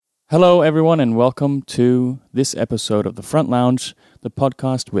Hello, everyone, and welcome to this episode of The Front Lounge, the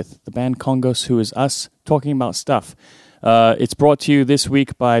podcast with the band Congos, who is us talking about stuff. It's brought to you this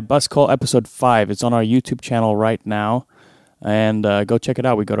week by Buzzcall Episode 5. It's on our YouTube channel right now, and go check it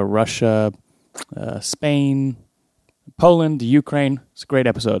out. We go to Russia, Spain, Poland, Ukraine. It's a great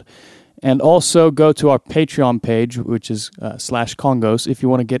episode. And also go to our Patreon page, which is /Congos, if you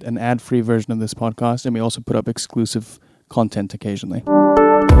want to get an ad-free version of this podcast, and we also put up exclusive content occasionally.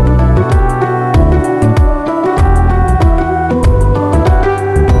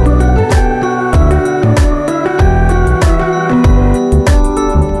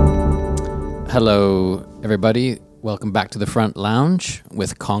 Hello, everybody. Welcome back to the Front Lounge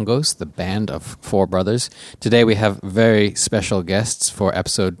with Congos, the band of four brothers. Today we have very special guests for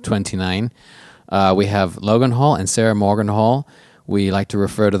episode 29. We have Logan Hall and Sarah Morgan Hall. We like to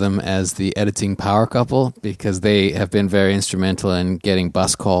refer to them as the editing power couple because they have been very instrumental in getting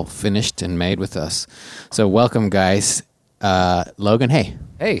Buzzcall finished and made with us. So welcome, guys. Logan, hey.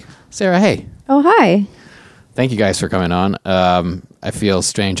 Hey. Sarah, hey. Oh, hi. Thank you guys for coming on. I feel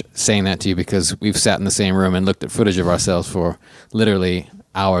strange saying that to you because we've sat in the same room and looked at footage of ourselves for literally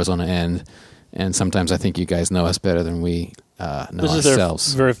hours on end. And sometimes I think you guys know us better than we know ourselves.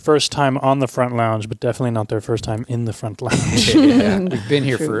 This is their very first time on the Front Lounge, but definitely not their first time in the Front Lounge. Yeah. We've been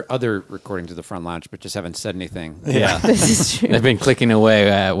here for other recordings of the Front Lounge, but just haven't said anything. Yeah. This is true. They've been clicking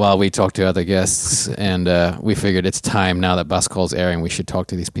away while we talk to other guests, and we figured it's time now that Buzzcall's airing, we should talk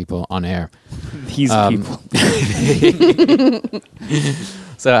to these people on air. These people.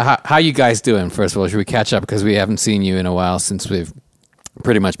 So how you guys doing, first of all? Should we catch up? Because we haven't seen you in a while since we've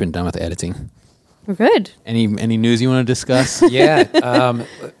pretty much been done with editing. We're good. Any news you want to discuss? Yeah.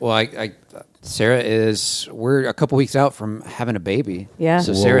 Sarah we're a couple weeks out from having a baby. Yeah.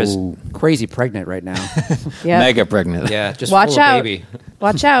 So Sarah's crazy pregnant right now. Yeah. Mega pregnant. Yeah. Just Watch full out. of baby.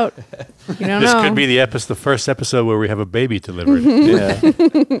 Watch out. You don't This know. could be the first episode where we have a baby delivered. Yeah.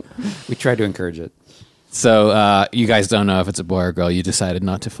 We tried to encourage it. So you guys don't know if it's a boy or girl. You decided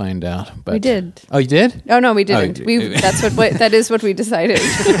not to find out. But We did. Oh, you did? Oh, no, we didn't. Oh, That is what we decided.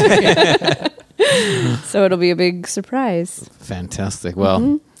 So it'll be a big surprise. Fantastic.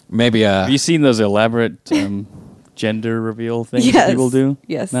 Well, maybe... Have you seen those elaborate gender reveal things that people do?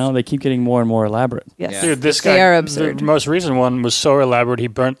 Yes. Now they keep getting more and more elaborate. Yes. Yeah. Dude, this They guy, are absurd. the most recent one was so elaborate, he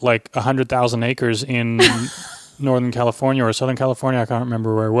burnt like 100,000 acres in Northern California or Southern California. I can't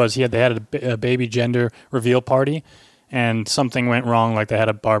remember where it was. They had a baby gender reveal party, and something went wrong, like they had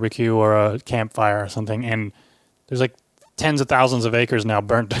a barbecue or a campfire or something, and there's like tens of thousands of acres now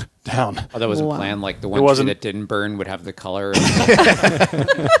burnt down. Oh, that wasn't Wow. planned. Like the It one tree wasn't- that didn't burn would have the color.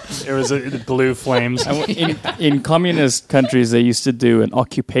 It was blue flames. In communist countries, they used to do an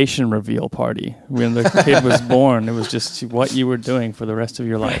occupation reveal party. When the kid was born, it was just what you were doing for the rest of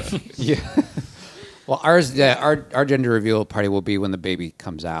your life. Yeah. Well, our gender reveal party will be when the baby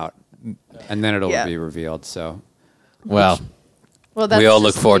comes out, and then it'll be revealed. So, Well, Well, we all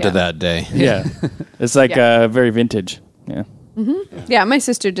look forward to that day. Yeah. It's like very vintage. Yeah. Yeah, my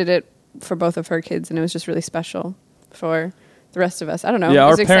sister did it for both of her kids, and it was just really special for the rest of us. I don't know. Yeah, it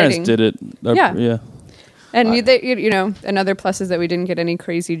our was parents exciting. did it. Yeah. And another plus is that we didn't get any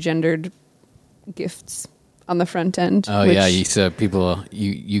crazy gendered gifts on the front end. Oh, which- yeah. You said people,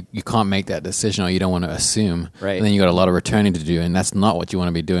 you can't make that decision or you don't want to assume. Right. And then you got a lot of returning to do, and that's not what you want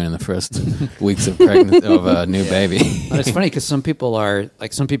to be doing in the first weeks of pregnancy of a new baby. But it's funny because some people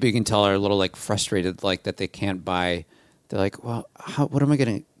you can tell are a little like frustrated, like that they can't buy. They're like, well, what am I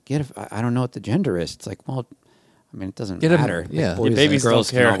going to get if I don't know what the gender is? It's like, well, I mean, it doesn't Get 'em- matter. yeah. Like, boys Your babies and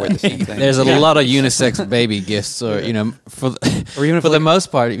girls don't care. can all wear the same thing. There's a lot of unisex baby gifts, or Or even if for the most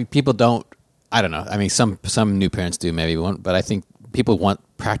part, people don't. I don't know. I mean, some new parents do maybe want, but I think people want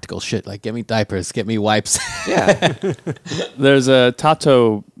practical shit like get me diapers, get me wipes. Yeah. There's a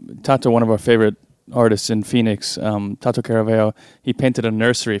Tato, one of our favorite artists in Phoenix, Tato Caraveo. He painted a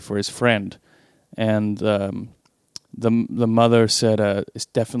nursery for his friend, and the mother said it's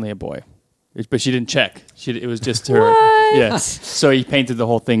definitely a boy, but she didn't check. It was just her. What? Yes. So he painted the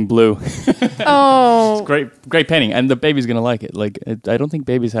whole thing blue. Oh. Great painting, and the baby's gonna like it. Like I don't think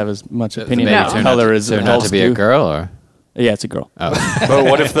babies have as much opinion Maybe on turned color out, as turned out adults to be do. a girl, or Yeah, it's a girl. oh. But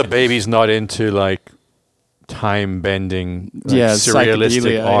what if the baby's not into like time-bending,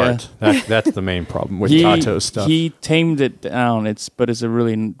 surrealistic psychedelia, art? That's the main problem with he, Tato stuff. He tamed it down. It's a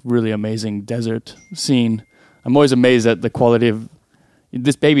really, really amazing desert scene. I'm always amazed at the quality of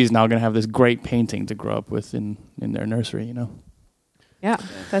this baby is now going to have this great painting to grow up with in their nursery, you know. Yeah,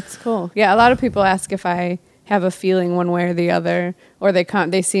 that's cool. Yeah, a lot of people ask if I have a feeling one way or the other, or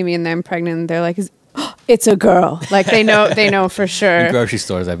they see me and I'm pregnant and they're like, is it's a girl. Like they know for sure. In grocery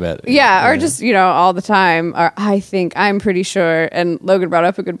stores, I bet. Yeah, or just, all the time. Or I'm pretty sure. And Logan brought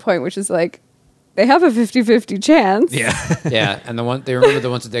up a good point, which is like, they have a 50-50 chance. Yeah. Yeah. And they remember the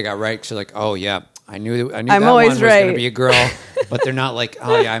ones that they got right. Because they're like, oh, yeah, I knew I'm that always one was right. going to be a girl. But they're not like,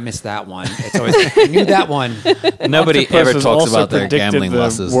 oh, yeah, I missed that one. It's always, I knew that one. Nobody Octopus ever has talks also about their predicted gambling the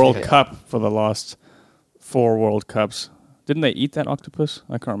losses. World Cup for the last 4 World Cups. Didn't they eat that octopus?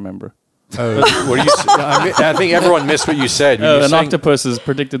 I can't remember. What do you? I think everyone missed what you said. An octopus has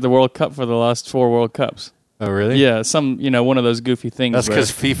predicted the World Cup for the last 4 World Cups. Oh, really? Yeah, one of those goofy things. That's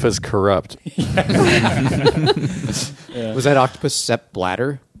because FIFA's corrupt. Was that octopus Sepp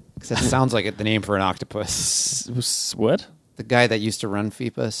Blatter? Because that sounds like the name for an octopus. What? The guy that used to run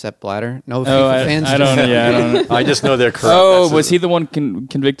FIFA, Sepp Blatter. No Oh, FIFA fans. I don't. Yeah, I don't. I just know they're corrupt. Oh, That's was he the one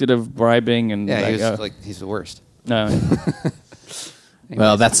convicted of bribing and? Yeah, he was he's the worst. No.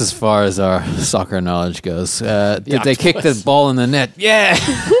 Well, that's as far as our soccer knowledge goes. Did they kick the ball in the net? Yeah.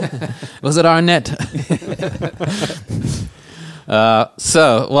 Was it our net?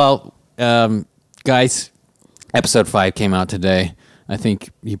 Guys, episode 5 came out today. I think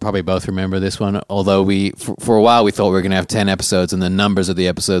you probably both remember this one, although for a while we thought we were going to have 10 episodes and the numbers of the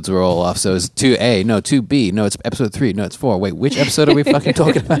episodes were all off. So it's 2A, no, 2B, no, it's episode 3, no, it's 4. Wait, which episode are we fucking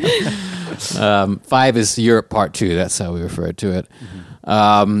talking about? 5 is Europe Part 2. That's how we referred to it. Mm-hmm.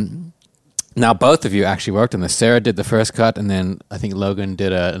 Now, both of you actually worked on this. Sarah did the first cut, and then I think Logan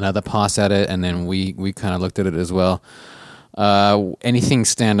did another pass at it, and then we kind of looked at it as well. Anything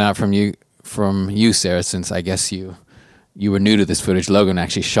stand out from you, Sarah, since I guess you were new to this footage. Logan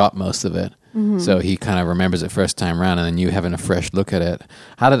actually shot most of it. Mm-hmm. So he kind of remembers it first time around, and then you having a fresh look at it.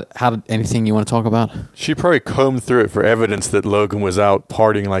 How did anything you want to talk about? She probably combed through it for evidence that Logan was out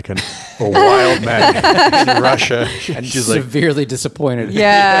partying like a wild man in Russia. And she's severely disappointed.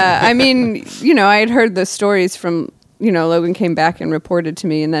 Yeah, I mean, I had heard the stories from, Logan came back and reported to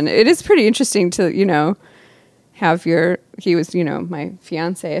me, and then it is pretty interesting to, have he was, my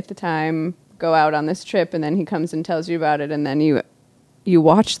fiance at the time, go out on this trip, and then he comes and tells you about it, and then you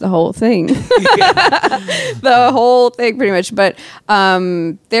watch the whole thing. The whole thing pretty much. But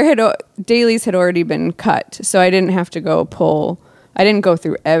dailies had already been cut, so I didn't have to I didn't go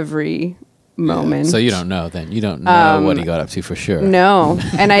through every moment. So you don't know then. You don't know what he got up to for sure. No.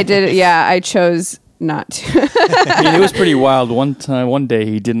 And I did, I chose not to. I mean, it was pretty wild. One day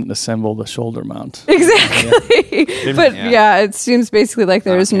he didn't assemble the shoulder mount. Exactly. But it seems basically like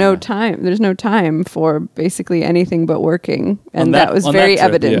there's no time. There's no time for basically anything but working, and that was very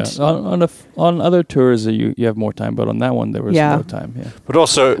evident. Yeah. On other tours, you have more time, but on that one there was no time. Yeah. But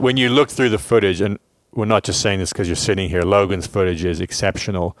also, when you look through the footage, and we're not just saying this because you're sitting here, Logan's footage is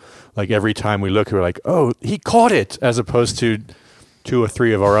exceptional. Like every time we look, we're like, oh, he caught it, as opposed to 2 or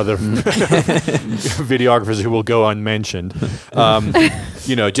 3 of our other videographers who will go unmentioned.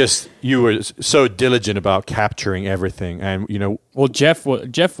 You were so diligent about capturing everything, and Well, Jeff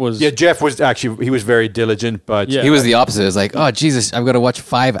was. Yeah, Jeff was actually, he was very diligent, but he was the opposite. It was like, oh Jesus, I've got to watch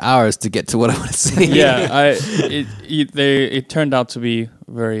 5 hours to get to what I want to see. Yeah, it turned out to be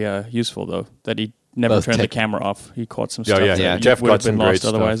very useful though that he never turned the camera off. He caught some stuff. Yeah. Jeff got some great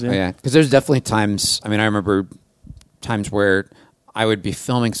stuff. Otherwise, Yeah, because there's definitely times. I mean, I remember times where I would be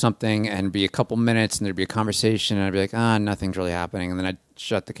filming something and be a couple minutes and there'd be a conversation and I'd be like, nothing's really happening. And then I'd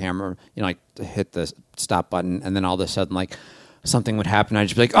shut the camera, hit the stop button. And then all of a sudden, something would happen. I'd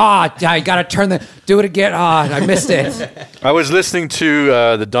just be like, I got to do it again. I missed it. I was listening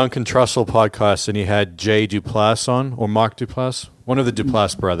to the Duncan Trussell podcast, and he had Jay Duplass on, or Mark Duplass, one of the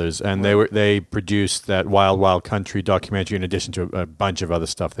Duplass brothers. And they produced that Wild Wild Country documentary in addition to a bunch of other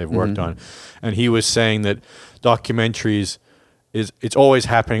stuff they've worked on. And he was saying that documentaries, it's always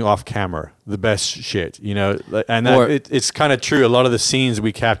happening off camera, the best shit, and it's kind of true. A lot of the scenes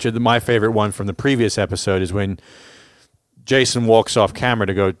we captured, my favorite one from the previous episode is when Jason walks off camera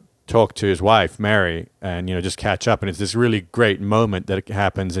to go talk to his wife, Mary, and, just catch up. And it's this really great moment that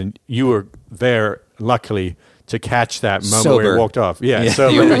happens. And you were there, luckily, to catch that moment where he walked off. Yeah.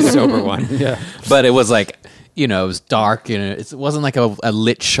 You were the sober one. Yeah. But it was like, it was dark. It wasn't like a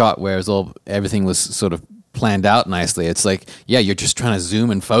lit shot where everything was sort of planned out nicely. It's like, you're just trying to zoom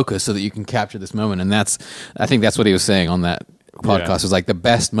and focus so that you can capture this moment. And I think that's what he was saying on that podcast. It was like the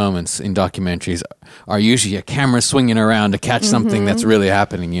best moments in documentaries are usually a camera swinging around to catch something that's really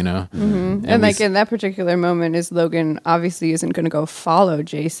happening, And in that particular moment is Logan obviously isn't going to go follow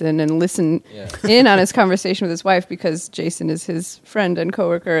Jason and listen in on his conversation with his wife because Jason is his friend and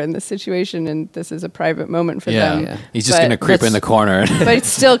coworker in this situation, and this is a private moment for them. Yeah. He's just going to creep in the corner. But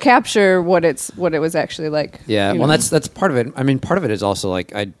still capture what it was actually like. Yeah, well, that's part of it. I mean, part of it is also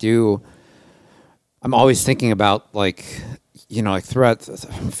like I do I'm always thinking about like throughout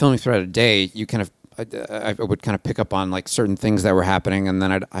filming throughout a day, you kind of I would kind of pick up on like certain things that were happening, and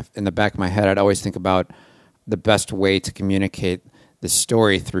then in the back of my head, I'd always think about the best way to communicate the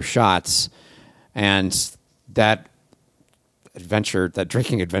story through shots, and that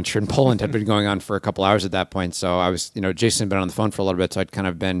drinking adventure in Poland had been going on for a couple hours at that point. So I was, Jason had been on the phone for a little bit, so I'd kind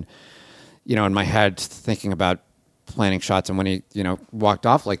of been, in my head thinking about planning shots, and when he, walked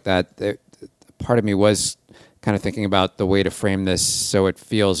off like that, part of me was kind of thinking about the way to frame this so it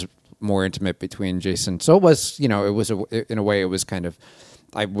feels more intimate between Jason. So it was, in a way, it was kind of,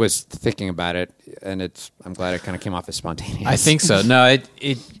 I was thinking about it, and I'm glad it kind of came off as spontaneous. I think so. No,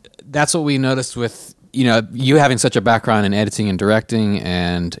 that's what we noticed with, you having such a background in editing and directing,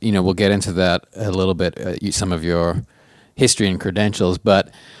 and, we'll get into that a little bit, some of your history and credentials,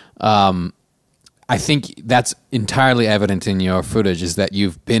 but I think that's entirely evident in your footage, is that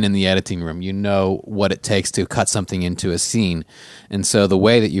you've been in the editing room. You know what it takes to cut something into a scene. And so the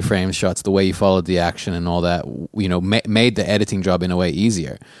way that you frame shots, the way you followed the action and all that, made the editing job in a way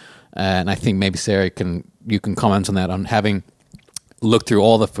easier. And I think maybe Sarah you can comment on that, on having looked through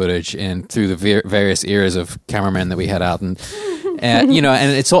all the footage and through the various eras of cameramen that we had out, and and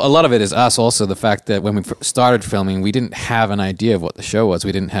it's a lot of it is us also, the fact that when we started filming, we didn't have an idea of what the show was.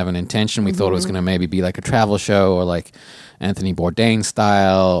 We didn't have an intention. We thought it was going to maybe be like a travel show, or like Anthony Bourdain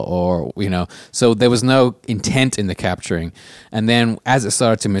style, or so there was no intent in the capturing. And then as it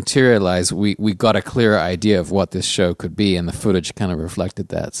started to materialize, we got a clearer idea of what this show could be, and the footage kind of reflected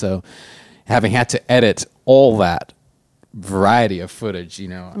that. So having had to edit all that variety of footage,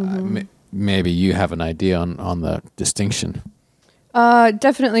 maybe you have an idea on the distinction.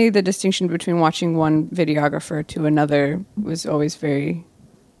 Definitely the distinction between watching one videographer to another was always it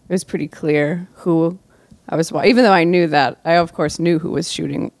was pretty clear who I was watching. Even though I knew that, I of course knew who was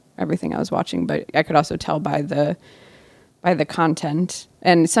shooting everything I was watching, but I could also tell by the content.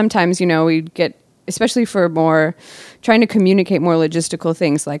 And sometimes, we'd get, especially for more trying to communicate more logistical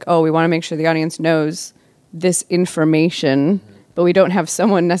things, like, oh, we want to make sure the audience knows this information, but we don't have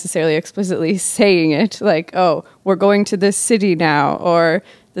someone necessarily explicitly saying it, like, oh, we're going to this city now, or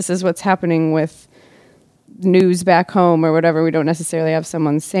this is what's happening with news back home, or whatever. We don't necessarily have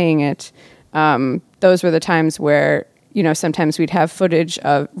someone saying it. Those were the times where, sometimes we'd have footage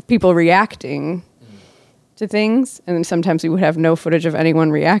of people reacting to things, and then sometimes we would have no footage of anyone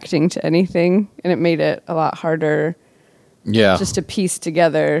reacting to anything, and it made it a lot harder just to piece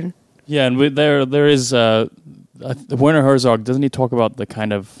together. Yeah, and there is Werner Herzog, doesn't he talk about the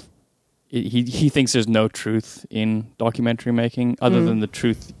kind of he thinks there's no truth in documentary making other than the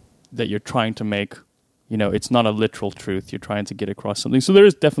truth that you're trying to make. It's not a literal truth. You're trying to get across something. So there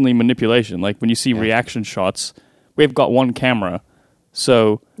is definitely manipulation. Like when you see reaction shots, we've got one camera.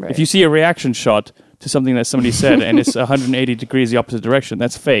 So if you see a reaction shot to something that somebody said and it's 180 degrees the opposite direction,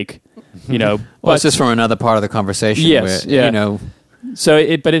 that's fake. Well, it's just from another part of the conversation. Yes, where,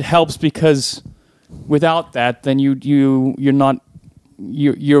 So but it helps, because without that, then you're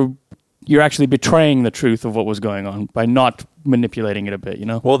actually betraying the truth of what was going on by not manipulating it a bit,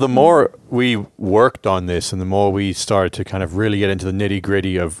 Well, the more we worked on this, and the more we started to kind of really get into the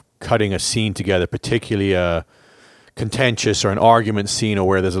nitty-gritty of cutting a scene together, particularly a contentious or an argument scene, or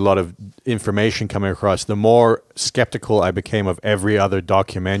where there's a lot of information coming across, the more skeptical I became of every other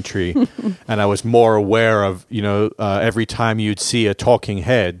documentary. And I was more aware of, every time you'd see a talking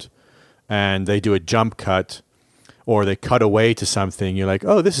head and they do a jump cut, or they cut away to something, you're like,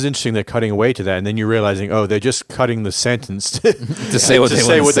 oh, this is interesting, they're cutting away to that. And then you're realizing, oh, they're just cutting the sentence to say what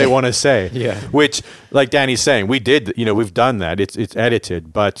they want to say. Yeah. Which, like Danny's saying, we did, we've done that. It's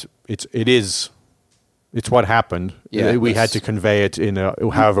edited, but it's what happened. Yeah, we had to convey it in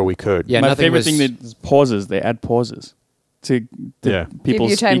however we could. Yeah, my favorite thing is pauses. They add pauses to people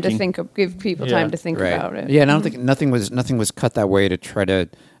give you time speaking. give people time to think about it. Yeah, and I don't think nothing was cut that way to try to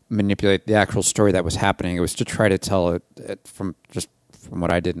manipulate the actual story that was happening. It was to try to tell it from what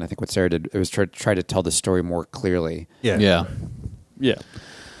I did, and I think what Sarah did. It was to try to tell the story more clearly. Yeah.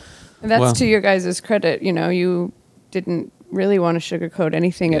 And that's to your guys' credit. You didn't really want to sugarcoat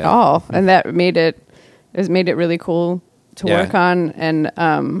anything at all, and that made it really cool to work on. And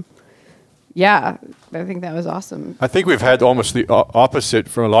I think that was awesome. I think we've had almost the opposite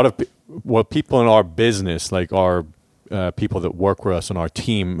from a lot of people in our business, like our people that work with us on our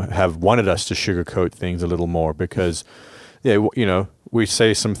team, have wanted us to sugarcoat things a little more, because we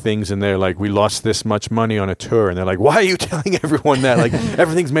say some things in there like, we lost this much money on a tour, and they're like, why are you telling everyone that? Like,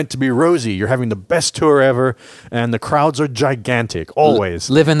 everything's meant to be rosy. You're having the best tour ever, and the crowds are gigantic always.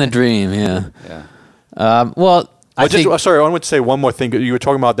 Living the dream. Yeah. Yeah. Well, I want to say one more thing. You were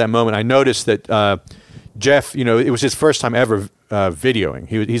talking about that moment. I noticed that Jeff, it was his first time ever videoing.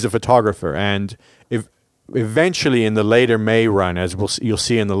 He's a photographer, and eventually in the later May run, as you'll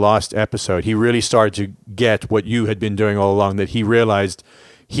see in the last episode, he really started to get what you had been doing all along, that he realized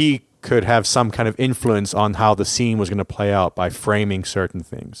he could have some kind of influence on how the scene was going to play out by framing certain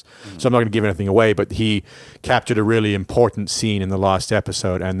things. Mm-hmm. So I'm not going to give anything away, but he captured a really important scene in the last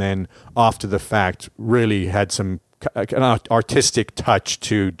episode, and then after the fact really had an artistic touch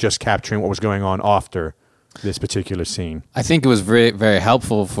to just capturing what was going on after this particular scene. I think it was very, very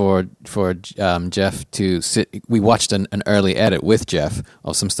helpful for Jeff to sit. We watched an early edit with Jeff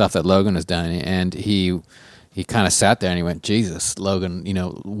of some stuff that Logan has done, and he kind of sat there and he went, Jesus, Logan,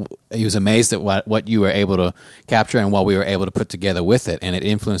 he was amazed at what you were able to capture and what we were able to put together with it. And it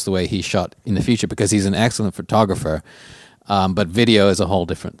influenced the way he shot in the future, because he's an excellent photographer. But video is a whole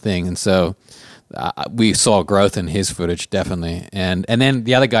different thing. And so we saw growth in his footage, definitely. And then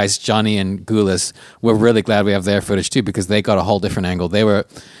the other guys, Johnny and Goulis, we're really glad we have their footage too, because they got a whole different angle. They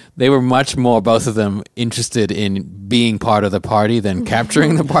were much more, both of them, interested in being part of the party than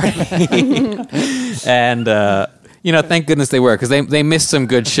capturing the party. And, thank goodness they were, because they missed some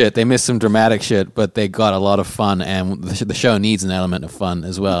good shit. They missed some dramatic shit, but they got a lot of fun, and the show needs an element of fun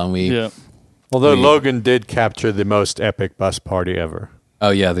as well. And Although Logan did capture the most epic bus party ever. Oh,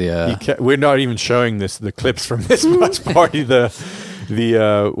 yeah. We're not even showing the clips from this bus party. We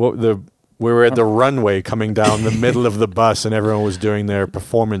were at the runway coming down the middle of the bus, and everyone was doing their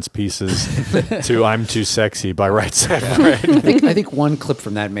performance pieces to "I'm Too Sexy" by Right Said Fred. I think one clip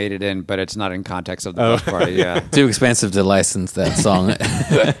from that made it in, but it's not in context of the bus party. Yeah, too expensive to license that song.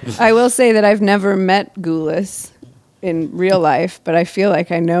 I will say that I've never met Goulis in real life, but I feel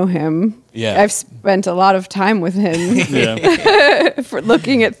like I know him. Yeah, I've spent a lot of time with him for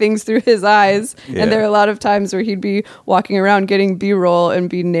looking at things through his eyes. Yeah. And there are a lot of times where he'd be walking around getting B-roll and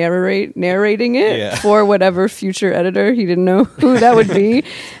be narrating it for whatever future editor. He didn't know who that would be.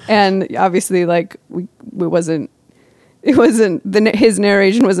 And obviously, his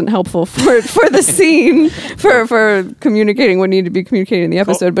narration wasn't helpful for the scene, for communicating what needed to be communicated in the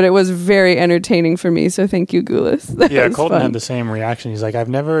episode, but it was very entertaining for me, so thank you, Goulis. Colton had the same reaction. He's like, I've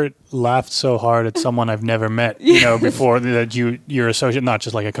never laughed so hard at someone I've never met, before, that you're associated, not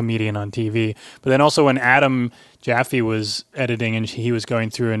just like a comedian on TV, but then also when Adam Jaffe was editing and he was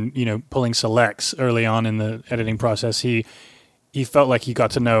going through and, pulling selects early on in the editing process, he felt like he got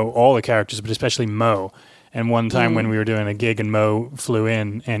to know all the characters, but especially Mo. And one time when we were doing a gig and Mo flew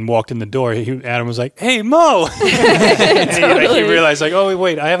in and walked in the door, Adam was like, "Hey, Mo!" And he realized, oh,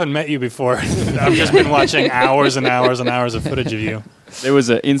 wait, I haven't met you before. I've just been watching hours and hours and hours of footage of you. There was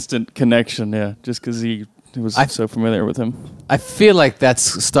an instant connection, just because he was so familiar with him. I feel like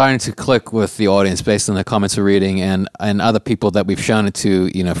that's starting to click with the audience based on the comments we're reading and other people that we've shown it to,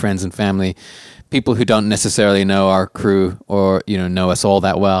 friends and family, people who don't necessarily know our crew or, know us all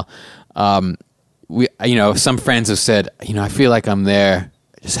that well. Some friends have said, I feel like I'm there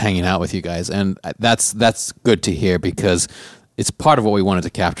just hanging out with you guys. And that's good to hear, because it's part of what we wanted to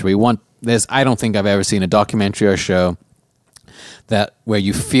capture. I don't think I've ever seen a documentary or show where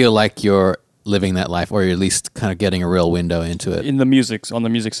you feel like you're living that life, or you're at least kind of getting a real window into it. On the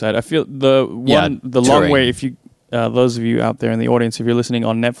music side, I feel the long way, if you, those of you out there in the audience, if you're listening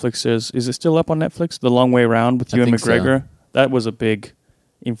on Netflix, is it still up on Netflix? The Long Way Round with Ewan McGregor? So. That was a big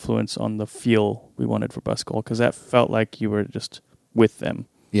influence on the feel we wanted for Bus Call, because that felt like you were just with them.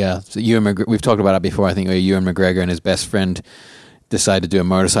 Yeah, so we've talked about it before. I think Ewan McGregor and his best friend decided to do a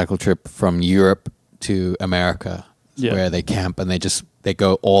motorcycle trip from Europe to America, where they camp and they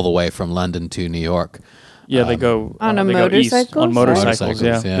go all the way from London to New York. Yeah, they go on they go east on motorcycles.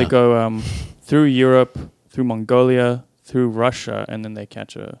 Yeah, they go through Europe, through Mongolia, through Russia, and then they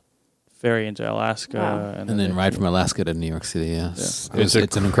catch a ferry into Alaska, and then ride from Alaska to New York City. Yes,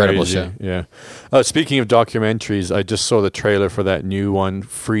 It's an incredible show. Yeah. Speaking of documentaries, I just saw the trailer for that new one,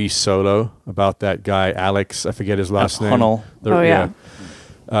 Free Solo, about that guy Alex. I forget his last name. Hunnell.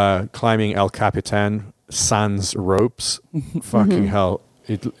 Climbing El Capitan sans ropes. Fucking hell.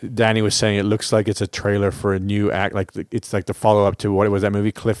 Danny was saying it looks like it's a trailer for a new act. It's like the follow up to what was that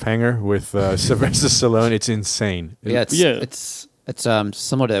movie Cliffhanger with Sylvester Stallone. It's insane. It's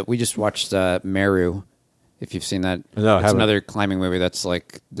similar to, we just watched Meru, if you've seen that. No, it's another climbing movie that's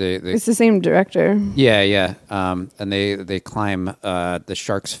like it's the same director. Yeah. And they climb the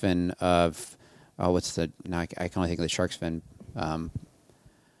shark's fin of I can only think of the shark's fin. But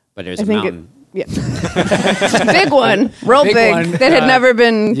there's a mountain. Big one, real big one. That had never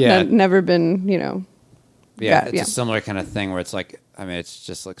been it's a similar kind of thing where it's like, it's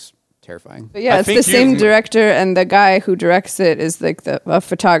just looks terrifying. But yeah, I it's the think same director, and the guy who directs it is like a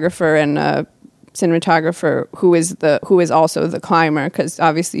photographer and a cinematographer who is also the climber, because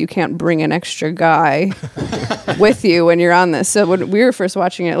obviously you can't bring an extra guy with you when you're on this. So when we were first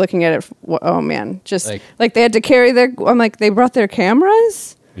watching it, looking at it, oh man, just like they had to carry I'm like, they brought their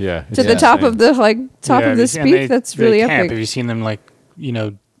cameras Yeah. to the top of the top of this peak. That's really camp. epic. Have you seen them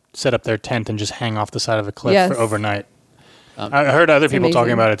set up their tent and just hang off the side of a cliff for overnight? I heard other people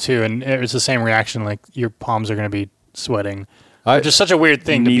talking about it too, and it was the same reaction. Like your palms are going to be sweating. Just such a weird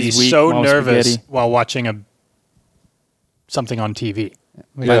thing to be so nervous while watching something on TV.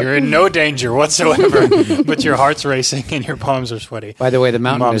 You're in no danger whatsoever, but your heart's racing and your palms are sweaty. By the way, the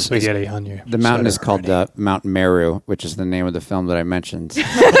mountain is called Mount Meru, which is the name of the film that I mentioned.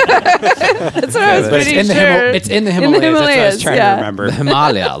 That's what I was pretty sure. It's in the Himalayas. That's what I was trying to remember. The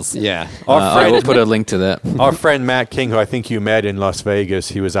Himalayas. Yeah. I will put a link to that. Our friend Matt King, who I think you met in Las Vegas,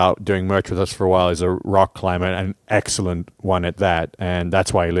 he was out doing merch with us for a while. He's a rock climber, an excellent one at that, and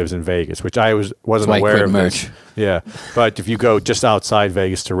that's why he lives in Vegas, which I wasn't aware of. Merch. Yeah, but if you go just outside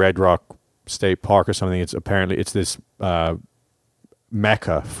Vegas to Red Rock State Park or something, it's this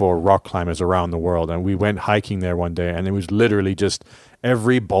mecca for rock climbers around the world. And we went hiking there one day, and it was literally just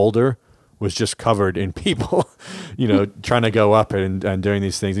every boulder was just covered in people, trying to go up and doing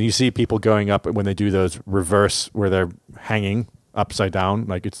these things. And you see people going up when they do those reverse where they're hanging upside down,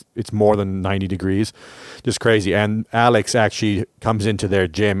 like it's more than 90 degrees, just crazy. And Alex actually comes into their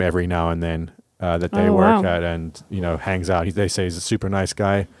gym every now and then. That they work at, and hangs out. They say he's a super nice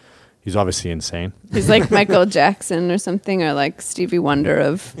guy. He's obviously insane. He's like Michael Jackson or something, or like Stevie Wonder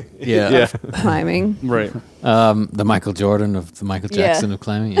of climbing. Right. The Michael Jordan of the Michael Jackson of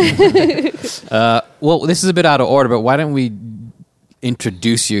climbing. Yeah. Well, this is a bit out of order, but why don't we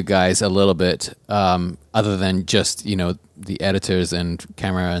introduce you guys a little bit, other than just the editors and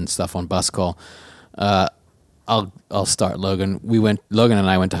camera and stuff on Bus Call. I'll start, Logan. Logan and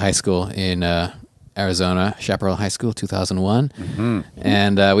I went to high school in Arizona, Chaparral High School, 2001,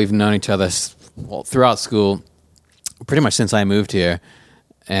 and we've known each other throughout school, pretty much since I moved here.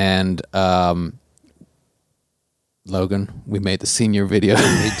 And Logan, we made the senior video.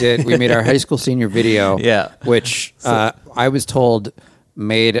 We did. We made our high school senior video. Yeah, which I was told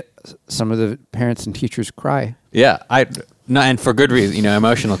made some of the parents and teachers cry. Yeah, and for good reason,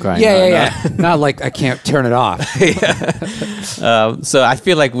 emotional crying. Yeah. Not like I can't turn it off. So I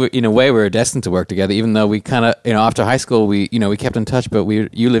feel like in a way we were destined to work together, even though we kind of, after high school, we kept in touch, but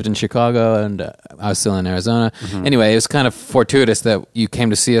you lived in Chicago and I was still in Arizona. Mm-hmm. Anyway, it was kind of fortuitous that you came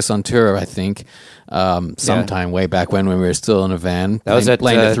to see us on tour, I think, sometime way back when we were still in a van. That was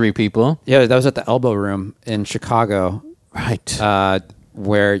playing to 3 people. Yeah, that was at the Elbow Room in Chicago. Right.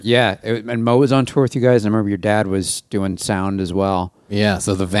 Where, and Mo was on tour with you guys. And I remember your dad was doing sound as well. Yeah,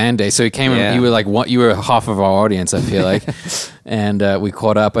 so the van day. So he came and you were you were half of our audience, I feel like. And we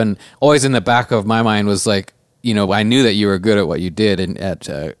caught up. And always in the back of my mind was I knew that you were good at what you did and at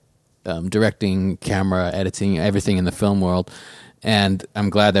directing, camera, editing, everything in the film world. And I'm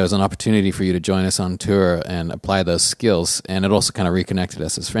glad there was an opportunity for you to join us on tour and apply those skills. And it also kind of reconnected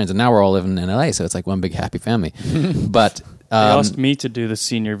us as friends. And now we're all living in LA, so it's like one big happy family. But they asked me to do the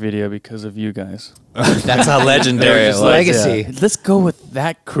senior video because of you guys. That's how legendary it was. Legacy. Yeah. Let's go with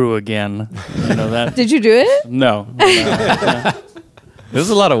that crew again. That. Did you do it? No. It was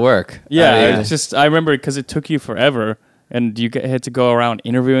a lot of work. Yeah, it's just I remember because it took you forever. And you had to go around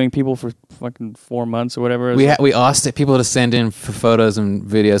interviewing people for fucking 4 months or whatever. We asked people to send in for photos and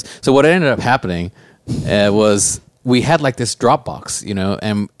videos. So what ended up happening was we had like this Dropbox,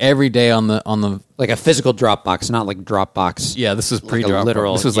 and every day on the like a physical Dropbox, not like Dropbox. Yeah, this was pre-Dropbox. Like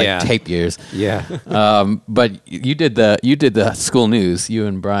literal. This was like tape years. Yeah. But you did the school news, you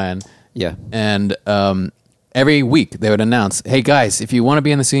and Brian. Yeah. And every week they would announce, hey guys, if you want to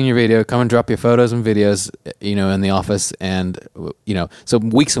be in the senior video, come and drop your photos and videos, in the office. And, so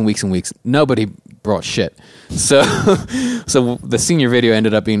weeks and weeks and weeks, nobody brought shit. So the senior video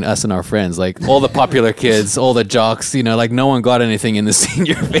ended up being us and our friends, like all the popular kids, all the jocks, no one got anything in the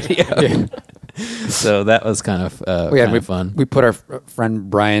senior video. Yeah. So that was kind of fun. We put our friend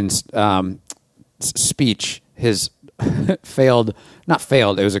Brian's speech, his not failed.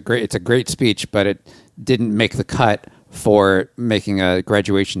 It's a great speech, but it didn't make the cut for making a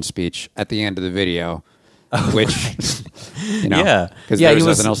graduation speech at the end of the video, which, because there was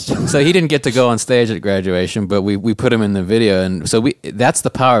nothing else. So he didn't get to go on stage at graduation, but we put him in the video, and so that's the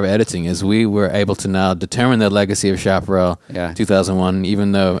power of editing, is we were able to now determine the legacy of Chaparral 2001,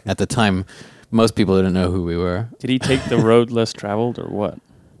 even though at the time most people didn't know who we were. Did he take the road less traveled or what?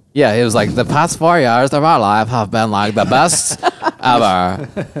 Yeah, it was like the past 4 years of our life have been like the best ever.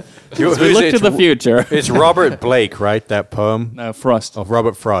 We look to the future. It's Robert Blake, right? That poem. No, Frost. Oh,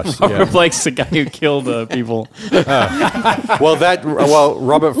 Robert Frost. Robert Yeah. Blake's the guy who killed people. Well,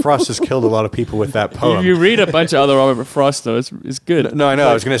 Robert Frost has killed a lot of people with that poem. If you read a bunch of other Robert Frost, though, it's good. No, I know.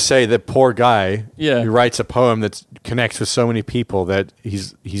 I was going to say that poor guy. Yeah. He writes a poem that connects with so many people that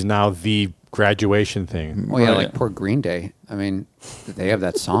he's now the graduation thing. Well, yeah, Right. like poor Green Day. I mean, they have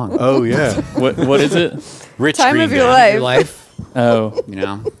that song. Oh yeah, What is it? Rich Time Green of your Day. life. Your life, Oh, you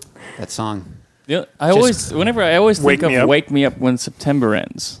know, that song. yeah. I always think Wake Me of Up. "Wake Me Up When September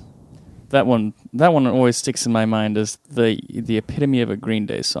Ends." That one always sticks in my mind as the epitome of a Green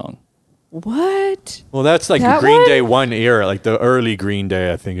Day song. What? Well, that's like That the Green one? Day one era, like the early Green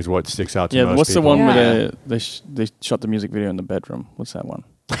Day. I think is what sticks out to Yeah, most what's the people. one Yeah. where they shot the music video in the bedroom? What's that one?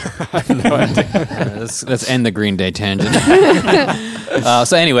 Let's end the Green Day tangent.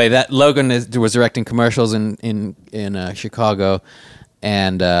 So anyway, that Logan was directing commercials in Chicago,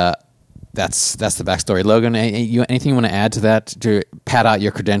 and that's the backstory. Logan, anything you want to add to that to pad out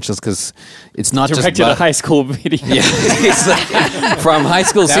your credentials? Because it's not Directed just a high school video. yeah, it's like from high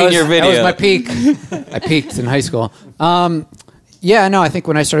school senior video. That was my peak. I peaked in high school. Yeah, no, I think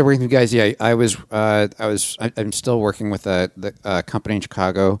when I started working with you guys, I'm still working with a company in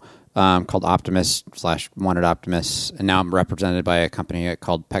Chicago called Optimus/Wanted Optimus, and now I'm represented by a company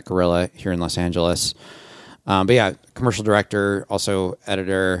called Pet Gorilla here in Los Angeles. But yeah, commercial director, also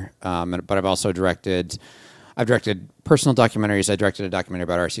editor, but I've also directed personal documentaries. I directed a documentary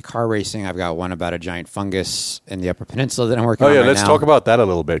about RC car racing. I've got one about a giant fungus in the Upper Peninsula that I'm working on Oh yeah, right let's now. talk about that a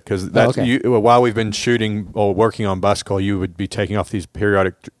little bit because that's okay. while we've been shooting or working on Bus Call, you would be taking off these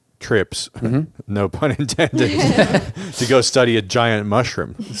periodic trips, no pun intended, to go study a giant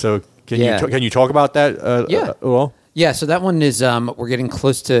mushroom. So can you talk about that? Yeah. Well, Yeah, so that one is we're getting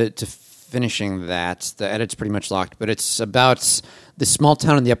close to finishing that. The edit's pretty much locked, but it's about this small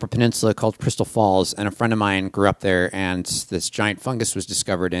town in the Upper Peninsula called Crystal Falls, and a friend of mine grew up there, and this giant fungus was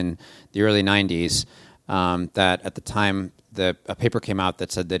discovered in the early 90s that at the time a paper came out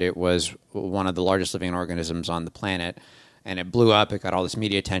that said that it was one of the largest living organisms on the planet, and it blew up. It got all this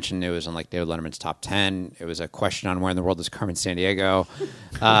media attention. It was on like David Letterman's top 10. It was a question on where in the world is Carmen Sandiego.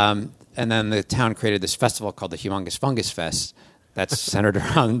 And then the town created this festival called the Humongous Fungus Fest that's centered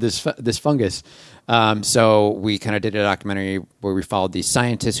around this fungus. So we kind of did a documentary where we followed these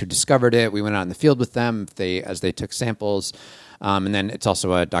scientists who discovered it. We went out in the field with them as they took samples. And then it's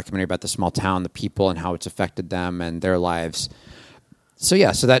also a documentary about the small town, the people, and how it's affected them and their lives. So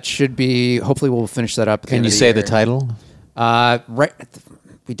yeah, so that should be, hopefully we'll finish that up. Can you say the title? Right.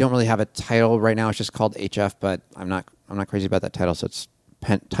 We don't really have a title right now. It's just called HF, but I'm not crazy about that title, so it's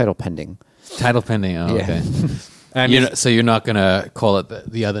title pending. Title pending. Oh, Yeah. okay. and So you're not gonna call it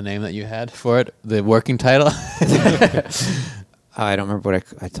the other name that you had for it, the working title. I don't remember what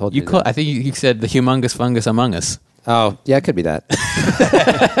I told you. I think you said the humongous fungus among us. Oh, yeah, it could be that.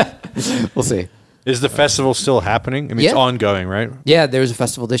 We'll see. is the festival still happening? I mean, it's Yeah. ongoing, right? Yeah, there was a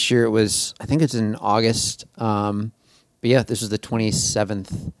festival this year. I think it's in August. But yeah, this is the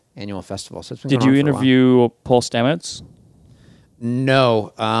 27th annual festival. So it's been Did going you on for a while. interview Paul Stamets?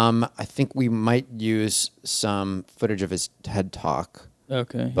 No. I think we might use some footage of his TED Talk.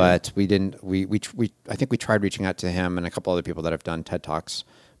 Okay. But we didn't. I think we tried reaching out to him and a couple other people that have done TED Talks,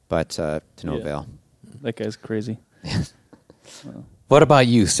 but to no Yeah. avail. That guy's crazy. What about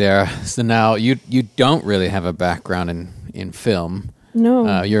you, Sarah? So now you don't really have a background in film.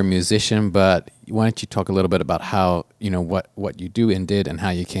 No. You're a musician, but why don't you talk a little bit about how, what you do and did and how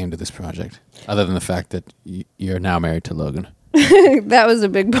you came to this project, other than the fact that you're now married to Logan? That was a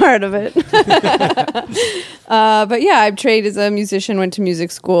big part of it. But yeah, I've trained as a musician, went to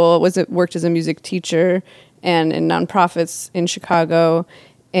music school, worked as a music teacher and in nonprofits in Chicago,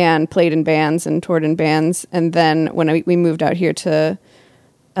 and played in bands and toured in bands. And then when we moved out here to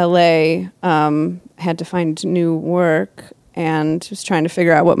LA, had to find new work and was trying to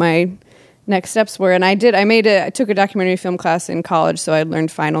figure out what my next steps were. And I took a documentary film class in college, so I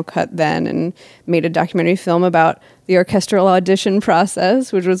learned Final Cut then and made a documentary film about the orchestral audition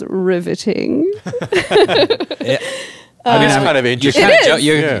process, which was riveting. I mean, it's kind of interesting.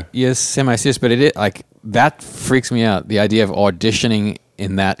 You're semi-serious, but it is like that freaks me out. The idea of auditioning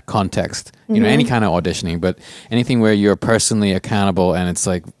in that context, any kind of auditioning, but anything where you're personally accountable and it's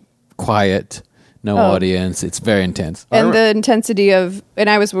like quiet, no audience, it's very intense. And the intensity of, and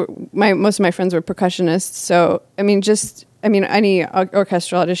most of my friends were percussionists. So, any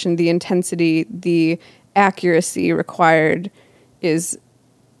orchestral audition, the intensity, the accuracy required is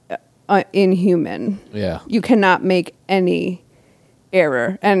inhuman. Yeah. You cannot make any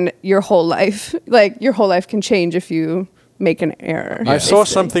error, and your whole life can change if you make an error. I saw basically.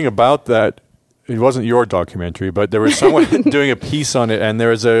 something about that. It wasn't your documentary, but there was someone doing a piece on it, and there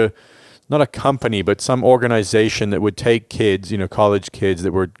was not a company, but some organization that would take kids, college kids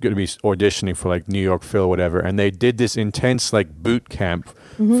that were going to be auditioning for like New York Phil or whatever, and they did this intense like boot camp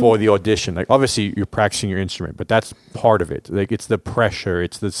for the audition. Like obviously you're practicing your instrument, but that's part of it. Like it's the pressure,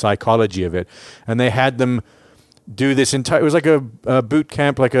 it's the psychology of it, and they had them do this entire. It was like a boot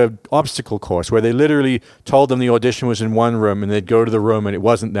camp, like a obstacle course, where they literally told them the audition was in one room, and they'd go to the room, and it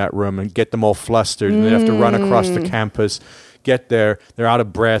wasn't that room, and get them all flustered, and they'd have to run across the campus, get there, they're out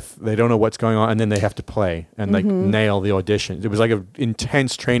of breath, they don't know what's going on, and then they have to play and like nail the audition. It was like an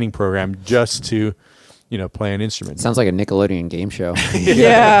intense training program just to, play an instrument. Sounds like a Nickelodeon game show.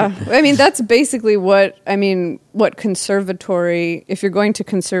 Yeah. I mean, that's basically what conservatory, if you're going to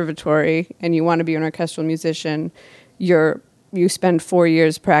conservatory and you want to be an orchestral musician, you spend 4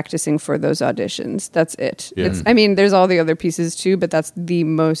 years practicing for those auditions. That's it. Yeah. There's all the other pieces too, but that's the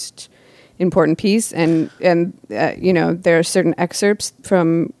most important piece. And there are certain excerpts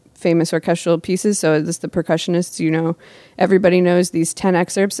from famous orchestral pieces. So as the percussionists, everybody knows these 10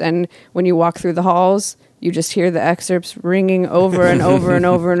 excerpts. And when you walk through the halls, you just hear the excerpts ringing over and over and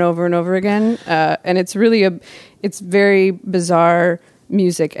over and over and over again. And it's really it's very bizarre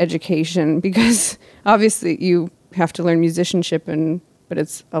music education because obviously you have to learn musicianship but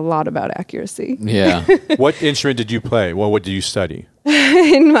it's a lot about accuracy. Yeah. What instrument did you play? Well, what did you study?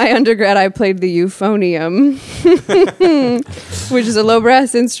 In my undergrad, I played the euphonium, which is a low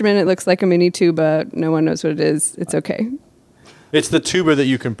brass instrument. It looks like a mini tuba. No one knows what it is. It's okay. It's the tuba that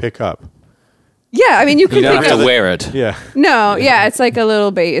you can pick up. Yeah, you can. You don't pick have to up. wear it. Yeah. No, yeah, it's like a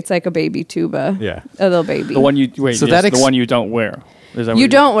little baby. It's like a baby tuba. Yeah. A little baby. The one you wait. So yes, that the one you don't wear. Is that what you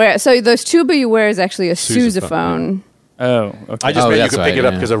don't wear. So those tuba you wear is actually a sousaphone. Oh, okay. I just meant you that's could right, pick it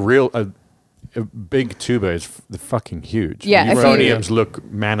up yeah. because a big tuba is fucking huge. Yeah, if you- Euphoniums look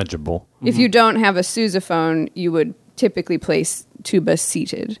manageable. If you don't have a sousaphone, you would typically play tuba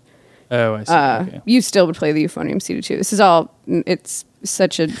seated. Oh, I see. Okay. You still would play the euphonium seated too. This is all. It's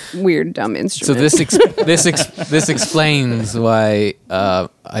such a weird, dumb So instrument. this explains why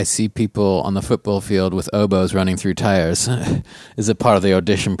I see people on the football field with oboes running through tires. Is it part of the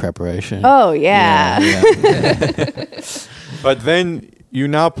audition preparation? Oh yeah. But then you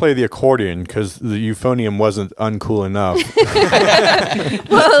now play the accordion because the euphonium wasn't uncool enough.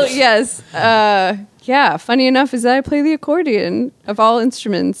 Well, yes. Yeah. Funny enough is that I play the accordion of all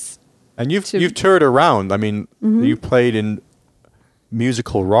instruments. And you've toured around. You played in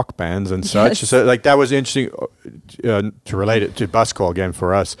musical rock bands and such. Yes. So that was interesting to relate it to bus call again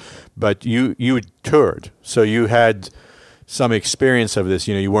for us. But you toured, so you had some experience of this.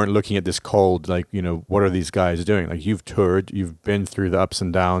 You weren't looking at this cold, what are these guys doing? Like you've toured, you've been through the ups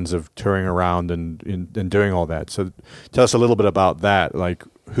and downs of touring around and doing all that. So tell us a little bit about that. Like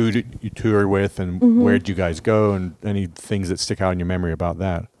who did you tour with and where did you guys go and any things that stick out in your memory about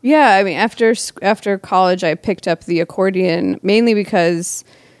that? Yeah, after college, I picked up the accordion mainly because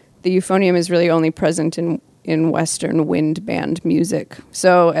the euphonium is really only present in Western wind band music.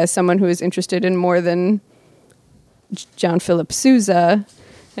 So as someone who is interested in more than John Philip Sousa,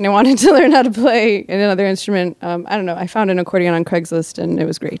 and I wanted to learn how to play another instrument, I don't know, I found an accordion on Craigslist and it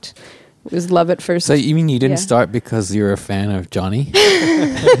was great. It was love at first. So you mean you didn't Yeah. start because you're a fan of Johnny?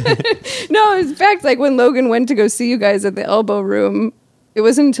 No, in fact, when Logan went to go see you guys at the Elbow Room, it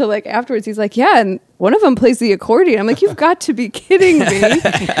wasn't until afterwards he's like, yeah, and one of them plays the accordion. I'm like, you've got to be kidding me.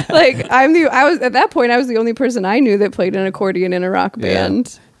 At that point I was the only person I knew that played an accordion in a rock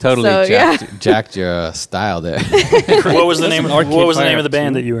band. Totally So, jacked your style there. What was the name? What was the name of the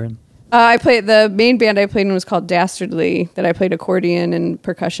band that you were in? I played the main band I played in was called Dastardly, that I played accordion and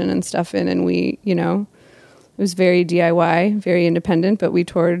percussion and stuff in, and we, it was very DIY, very independent, but we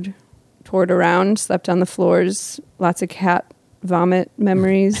toured around, slept on the floors, lots of cat vomit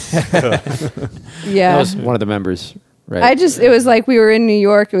memories. Yeah. That was one of the members, right? It was like we were in New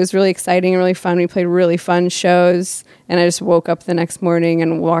York. It was really exciting and really fun. We played really fun shows. And I just woke up the next morning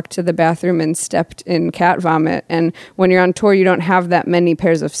and walked to the bathroom and stepped in cat vomit. And when you're on tour, you don't have that many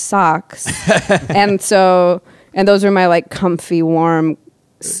pairs of socks. and those were my comfy, warm,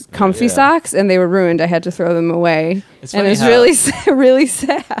 comfy socks. And they were ruined. I had to throw them away. It's And funny it was how- really, really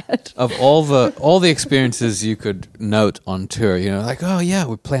sad. Of all the experiences you could note on tour, oh yeah,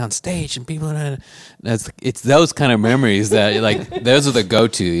 we play on stage and people, it's those kind of memories that those are the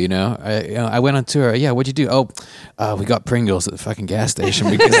go-to. I went on tour. Yeah, what'd you do? Oh, we got Pringles at the fucking gas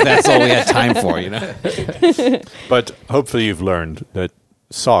station because that's all we had time for. But hopefully you've learned that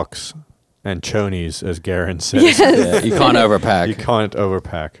socks and chonies, as Garen says, Yes. You can't overpack. you can't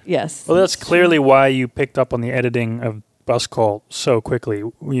overpack. Yes. Well, that's clearly why you picked up on the editing of bus call so quickly.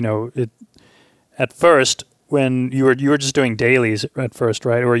 You know, at first when you were just doing dailies at first,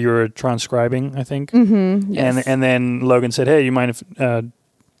 right? Or you were transcribing, I think. Mm-hmm, yes. And then Logan said, "Hey, you mind if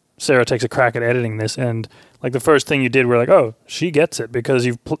Sarah takes a crack at editing this?" And like the first thing you did, we're like, "Oh, she gets it," because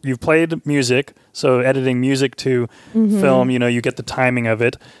you've played music, so editing music to film, you know, you get the timing of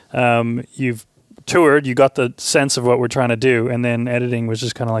it. You've toured, you got the sense of what we're trying to do, and then editing was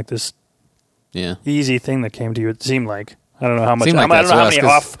just kind of like this easy thing that came to you. It seemed like. I don't know how much. I don't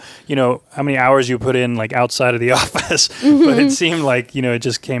know how many hours you put in like outside of the office, but it seemed like it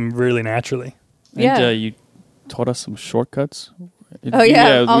just came really naturally. And you taught us some shortcuts.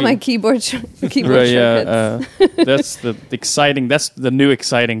 My keyboard shortcuts. That's the exciting. That's the new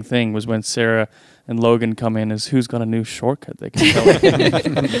exciting thing was when Sarah and Logan come in. Is who's got a new shortcut they can tell.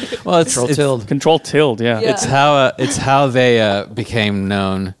 Well, it's Control tilde. Yeah. It's how they became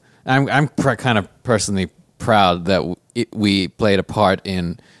known. I'm kind of personally proud that we played a part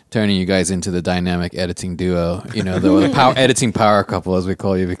in turning you guys into the dynamic editing duo, the editing power couple, as we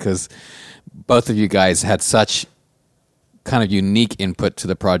call you, because both of you guys had such kind of unique input to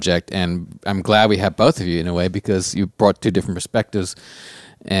the project, and I'm glad we have both of you in a way, because you brought two different perspectives,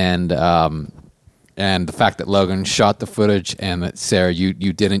 and the fact that Logan shot the footage and that Sarah, you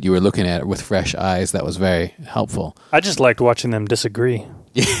didn't, you were looking at it with fresh eyes, that was very helpful. I just liked watching them disagree.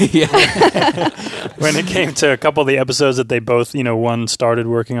 Yeah. When it came to a couple of the episodes that they both, one started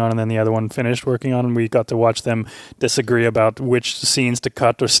working on and then the other one finished working on, and we got to watch them disagree about which scenes to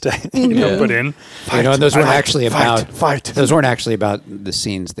cut or put in. Those weren't actually about Those weren't actually about the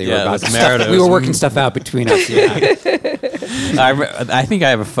scenes. They were about stuff. We were working stuff out between us. Yeah. I think I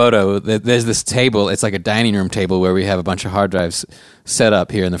have a photo. There's this table. It's like a dining room table where we have a bunch of hard drives set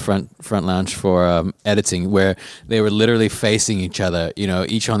up here in the front lounge for editing, where they were literally facing each other,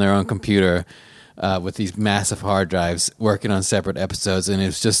 each on their own computer with these massive hard drives working on separate episodes. And it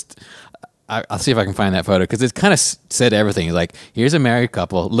was just, I'll see if I can find that photo, because it kind of said everything. Like, here's a married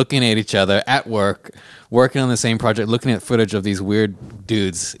couple looking at each other at work, working on the same project, looking at footage of these weird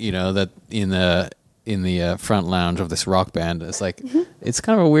dudes, that in the front lounge of this rock band. It's like, it's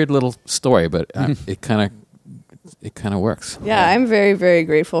kind of a weird little story, but it kind of works. Yeah, I'm very, very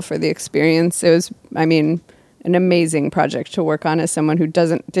grateful for the experience. It was, an amazing project to work on as someone who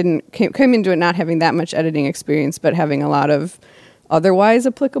came into it not having that much editing experience, but having a lot of otherwise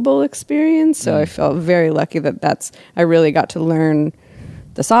applicable experience. So I felt very lucky that I really got to learn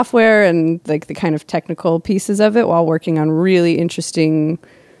the software and like the kind of technical pieces of it while working on really interesting,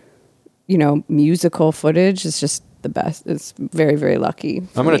 musical footage. It's just the best. It's very, very lucky.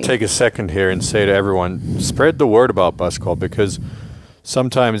 I'm going to take a second here and say to everyone, spread the word about Bus Call, because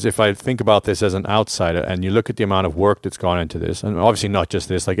sometimes if I think about this as an outsider and you look at the amount of work that's gone into this, and obviously not just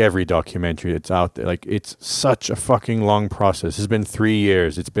this, like every documentary that's out there, like it's such a fucking long process. It's been 3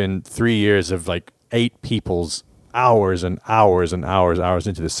 years. It's been 3 years of like 8 people's hours and hours and hours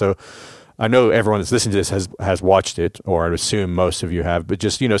into this. So I know everyone that's listening to this has watched it, or I assume most of you have, but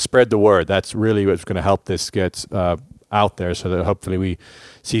just, spread the word. That's really what's going to help this get out there, so that hopefully we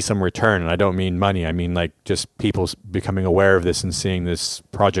see some return. And I don't mean money. I mean like just people becoming aware of this and seeing this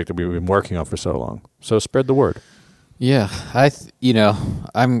project that we've been working on for so long. So spread the word. Yeah. I think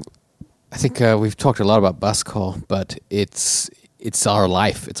we've talked a lot about Bus Call, but it's our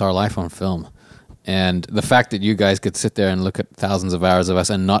life. It's our life on film. And the fact that you guys could sit there and look at thousands of hours of us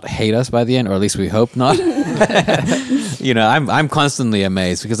and not hate us by the end, or at least we hope not. I'm constantly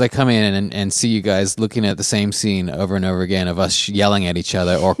amazed, because I come in and see you guys looking at the same scene over and over again of us yelling at each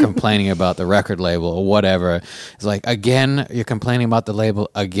other or complaining about the record label or whatever. It's like, again, you're complaining about the label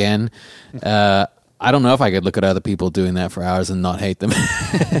again. I don't know if I could look at other people doing that for hours and not hate them.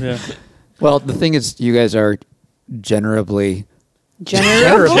 Yeah. Well, the thing is, you guys are generally.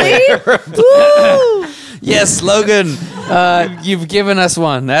 Yes, Logan, you've given us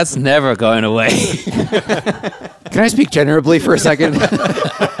one. That's never going away. Can I speak generally for a second?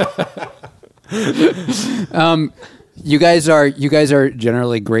 You guys are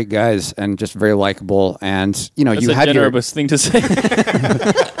generally great guys and just very likable, and That's you a had generous thing to say.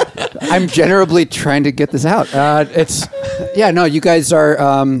 I'm generally trying to get this out. You guys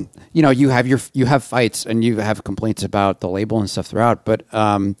are. You have fights and you have complaints about the label and stuff throughout, but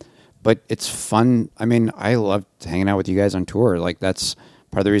it's fun. I loved hanging out with you guys on tour. Like, that's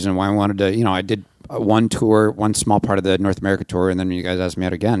part of the reason why I wanted to. I did one small part of the North America tour, and then you guys asked me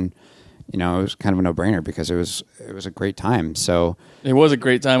out again. It was kind of a no-brainer, because it was a great time. So it was a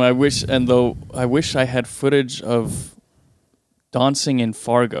great time. I wish I had footage of dancing in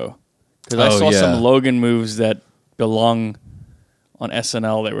Fargo, because I saw some Logan moves that belong on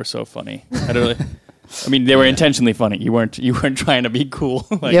SNL. They were so funny. I mean, they were intentionally funny. You weren't trying to be cool.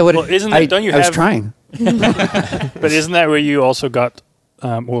 Like, yeah, well, isn't that, don't you I was have? trying. But isn't that where you also got?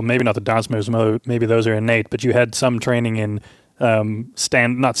 Well, maybe not the dance moves. Maybe those are innate. But you had some training in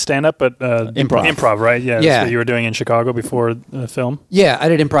not stand up, but improv, right? Yeah, Yeah. That's what you were doing in Chicago before the film. Yeah, I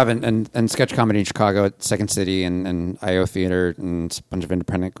did improv and sketch comedy in Chicago at Second City and IO Theater and a bunch of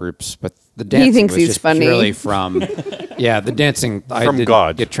independent groups. But the dancing thinks was he's just funny. purely from, the dancing. I From did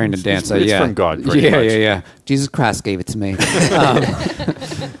God. get trained to dance. It's from God, pretty much. Yeah. Jesus Christ gave it to me.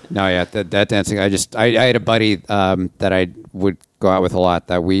 That dancing. I had a buddy that I would go out with a lot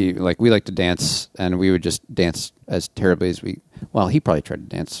that we like to dance, and we would just dance as terribly as we. Well, he probably tried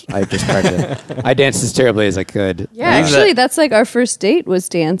to dance. I danced as terribly as I could. Yeah, actually, that's like our first date was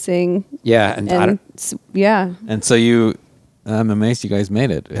dancing. Yeah, and yeah. And so I'm amazed you guys made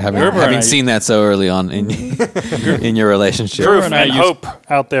it. Having Yeah. seen that so early on in your relationship. Proof and I and hope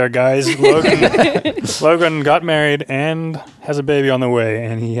out there, guys. Logan got married and has a baby on the way,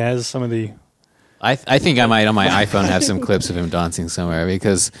 and he has some of the. I think I might on my iPhone have some clips of him dancing somewhere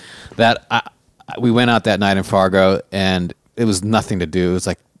because we went out that night in Fargo and it was nothing to do. It was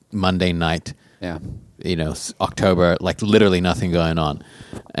like Monday night. yeah. October, like literally nothing going on.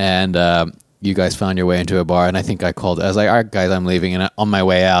 And you guys found your way into a bar, and I think I called. I was like, all right, guys, I'm leaving. And on my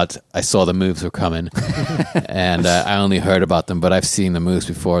way out, I saw the moves were coming. And I only heard about them, but I've seen the moves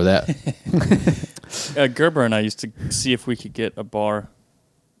before that. Gerber and I used to see if we could get a bar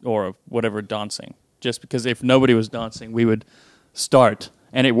or whatever dancing. Just because if nobody was dancing, we would start.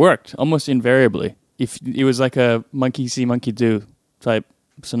 And it worked almost invariably. If it was like a monkey see, monkey do type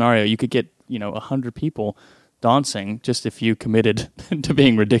scenario, you could get 100 people dancing just if you committed to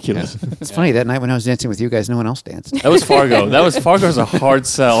being ridiculous. It's funny, that night when I was dancing with you guys, no one else danced. That was Fargo. Fargo's a hard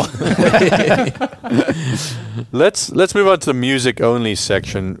sell. Let's move on to the music only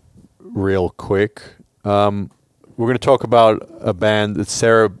section real quick. We're going to talk about a band that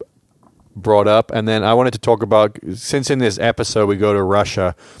Sarah brought up, and then I wanted to talk about, since in this episode we go to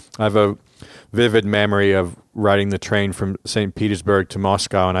Russia, I have a vivid memory of riding the train from St. Petersburg to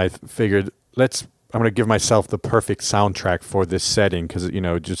Moscow, and I figured I'm going to give myself the perfect soundtrack for this setting because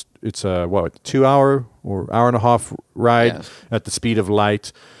it's a 2 hour or hour and a half ride at the speed of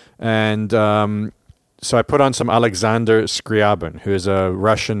light, and so I put on some Alexander Scriabin, who is a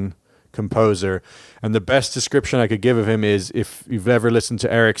Russian composer, and the best description I could give of him is if you've ever listened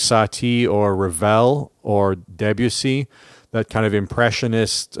to Eric Satie or Ravel or Debussy, that kind of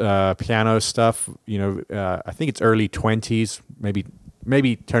impressionist piano stuff. I think it's early 20s,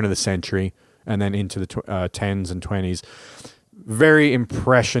 maybe turn of the century, and then into the 10s and 20s. Very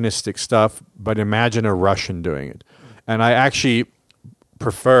impressionistic stuff, but imagine a Russian doing it. And I actually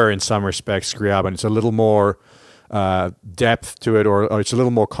prefer, in some respects, Scriabin. It's a little more depth to it, or it's a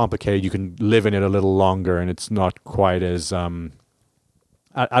little more complicated. You can live in it a little longer, and it's not quite as...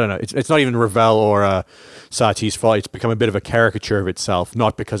 I don't know. It's not even Ravel or Satie's fault. It's become a bit of a caricature of itself,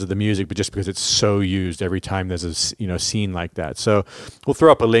 not because of the music, but just because it's so used every time there's a scene like that. So we'll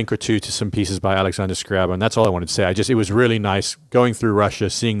throw up a link or two to some pieces by Alexander Scriabin. That's all I wanted to say. It was really nice going through Russia,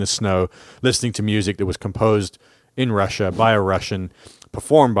 seeing the snow, listening to music that was composed in Russia by a Russian,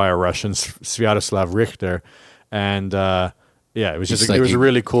 performed by a Russian, Sviatoslav Richter, and it was just it was a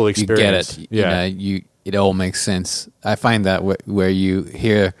really cool experience. You get it. It all makes sense. I find that where you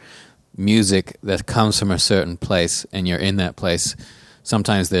hear music that comes from a certain place and you're in that place,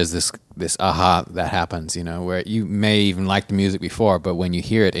 sometimes there's this aha that happens, where you may even like the music before, but when you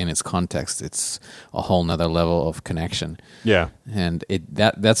hear it in its context, it's a whole nother level of connection. Yeah. And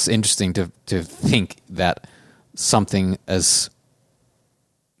that's interesting to think that something as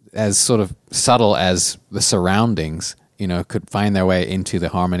sort of subtle as the surroundings could find their way into the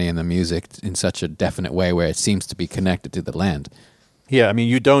harmony and the music in such a definite way where it seems to be connected to the land. Yeah, I mean,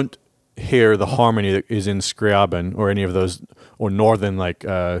 you don't hear the harmony that is in Scriabin or any of those, or northern, like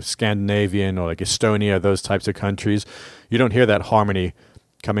Scandinavian or like Estonia, those types of countries. You don't hear that harmony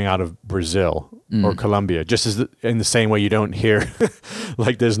coming out of Brazil or Colombia, just as in the same way you don't hear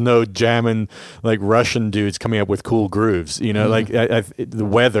like there's no jamming like Russian dudes coming up with cool grooves, like the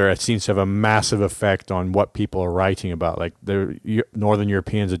weather seems to have a massive effect on what people are writing about. Like the Northern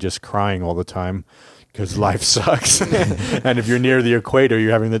Europeans are just crying all the time because life sucks. And if you're near the equator,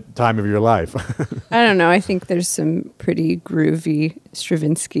 you're having the time of your life. I don't know. I think there's some pretty groovy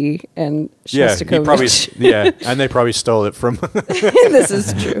Stravinsky and Shostakovich. And they probably stole it from... This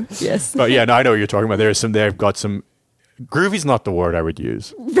is true, yes. But yeah, no, I know what you're talking about. They've got some... Groovy's not the word I would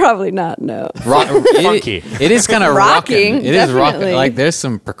use. Probably not, no. Funky. It is kind of rocking. It is rocking. Like there's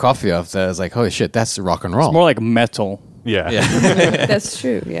some Prokofiev that is like, holy shit, that's rock and roll. It's more like metal. Yeah. That's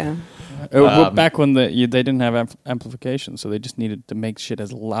true, yeah. Back when they didn't have amplification, so they just needed to make shit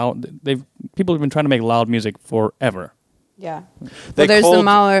as loud. People have been trying to make loud music forever. Yeah. They Well, there's called-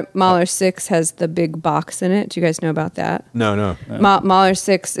 the Mahler 6 has the big box in it. Do you guys know about that? No. Mahler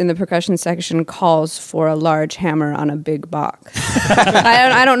 6 in the percussion section calls for a large hammer on a big box.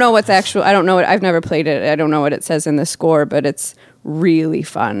 I don't know what's actual. I don't know what. I've never played it. I don't know what it says in the score, but it's really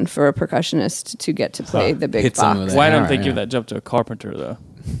fun for a percussionist to get to play the big Hit someone box. with Why hammer, don't they yeah. give that job to a carpenter though?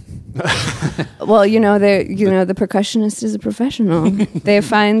 Well, the percussionist is a professional. They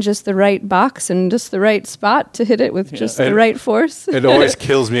find just the right box and just the right spot to hit it with just the And- right force. It always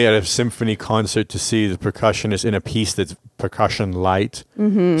kills me at a symphony concert to see the percussionist in a piece that's percussion light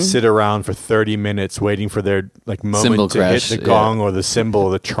sit around for 30 minutes waiting for their moment Cymbal to crash, hit the gong or the cymbal,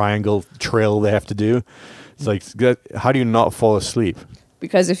 the triangle trill they have to do. It's like, how do you not fall asleep?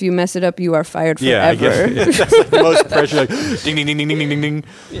 Because if you mess it up, you are fired forever. Yeah, I guess that's like the most pressure. Like ding, ding, ding, ding, ding, ding, ding.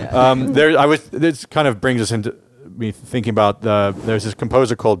 This kind of brings us into me thinking about there's this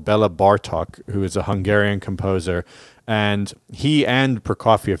composer called Bela Bartok, who is a Hungarian composer, and he and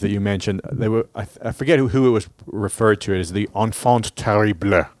Prokofiev that you mentioned, they were I forget who it was referred to as the enfant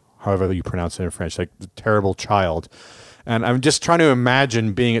terrible, however you pronounce it in French, like the terrible child. And I'm just trying to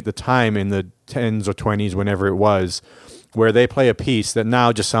imagine being at the time in the 10s or 20s, whenever it was, where they play a piece that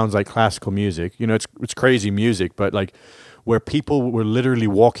now just sounds like classical music. It's crazy music, but like where people were literally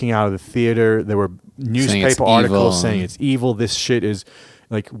walking out of the theater, there were newspaper articles saying it's evil. This shit is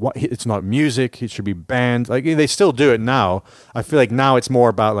like, what? It's not music. It should be banned. Like they still do it now. I feel like now it's more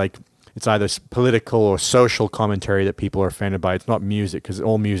about like it's either political or social commentary that people are offended by. It's not music because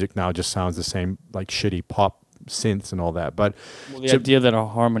all music now just sounds the same, like shitty pop synths and all that. But The idea that a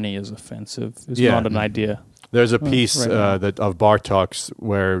harmony is offensive is not an idea. There's a piece right now. of Bartok's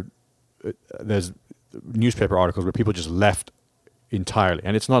where there's newspaper articles where people just left entirely,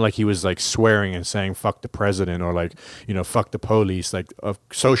 and it's not like he was like swearing and saying "fuck the president" or like "fuck the police," like a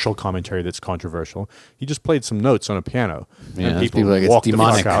social commentary that's controversial. He just played some notes on a piano, Yeah, and people like it's walked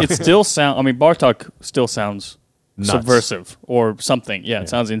demonic. the fuck out. It still Bartok still sounds Nuts. subversive or something. Yeah, it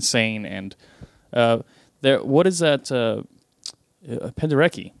sounds insane. And what is that?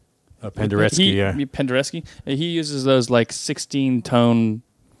 Penderecki. Penderecki, Penderecki. He uses those like 16-tone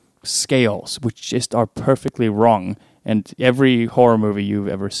scales, which just are perfectly wrong. And every horror movie you've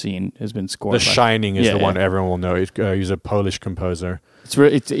ever seen has been scored. The Shining is the one yeah. everyone will know. He's a Polish composer.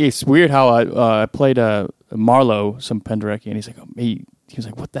 It's weird how I played Marlowe some Penderecki, and he's like, he was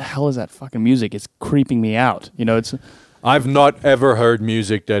like, what the hell is that fucking music? It's creeping me out. It's. I've not ever heard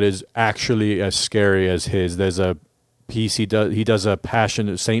music that is actually as scary as his. There's a piece he does a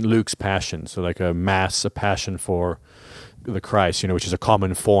Passion, St. Luke's Passion, so like a mass, a passion for the Christ, which is a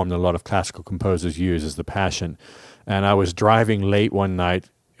common form that a lot of classical composers use as the Passion. And I was driving late one night.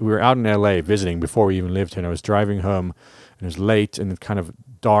 We were out in LA visiting before we even lived here, and I was driving home, and it was late and kind of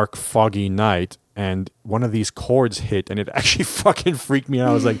dark, foggy night, and one of these chords hit, and it actually fucking freaked me out.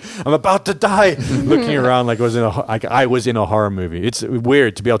 I was like, I'm about to die, looking around like I was in a horror movie. It's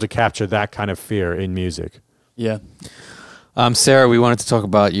weird to be able to capture that kind of fear in music. Yeah. Sarah, we wanted to talk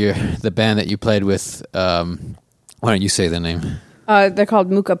about the band that you played with. Why don't you say the name? They're called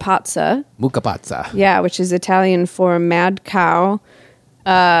Mucca Pazza. Mucca Pazza. Yeah, which is Italian for mad cow.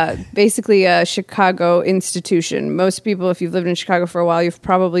 Basically a Chicago institution. Most people, if you've lived in Chicago for a while, you've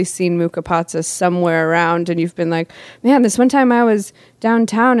probably seen Mucca Pazza somewhere around, and you've been like, man, this one time I was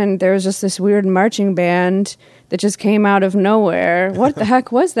downtown and there was just this weird marching band that just came out of nowhere. What the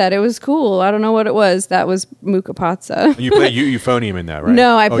heck was that? It was cool. I don't know what it was. That was Mucca Pazza. You play euphonium in that, right?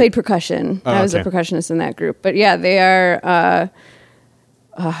 No, I played percussion. Oh, I was a okay. percussionist in that group. But yeah, they are...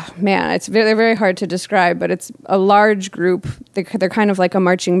 they're very hard to describe, but it's a large group. They're kind of like a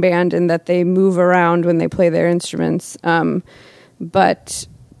marching band in that they move around when they play their instruments. But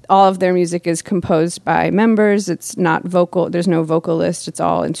all of their music is composed by members. It's not vocal. There's no vocalist. It's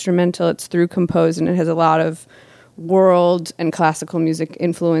all instrumental. It's through composed, and it has a lot of world and classical music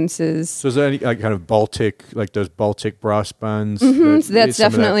influences. So is there any kind of Baltic, like those Baltic brass bands? So that's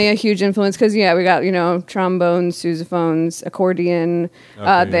definitely a huge influence because, we got, trombones, sousaphones, accordion.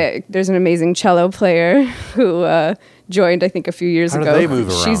 Okay. There's an amazing cello player who joined, I think, a few years How ago. do they move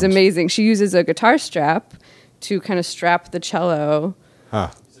She's around? amazing. She uses a guitar strap to kind of strap the cello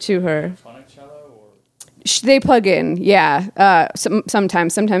to her. They plug in, yeah.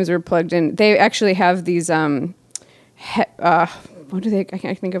 Sometimes we're plugged in. They actually have these... what do they? I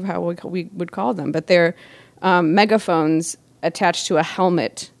can't think of how we would call them, but they're megaphones attached to a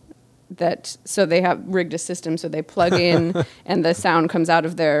helmet so they have rigged a system so they plug in and the sound comes out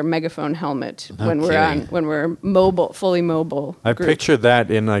of their megaphone helmet when we're mobile, fully mobile. I group. picture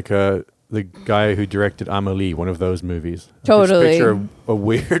that in like the guy who directed Amélie, one of those movies. Totally. I just picture a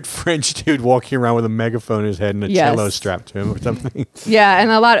weird French dude walking around with a megaphone in his head and a cello strapped to him or something. Yeah,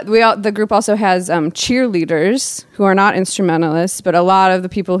 and the group also has cheerleaders who are not instrumentalists, but a lot of the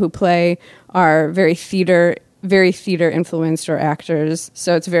people who play are very theater influenced or actors.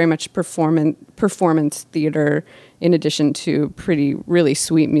 So it's very much performance theater in addition to really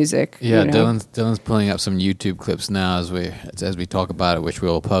sweet music. Yeah, Dylan's pulling up some YouTube clips now as we talk about it, which we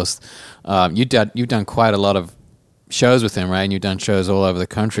will post. You've done quite a lot of shows with him, right? And you've done shows all over the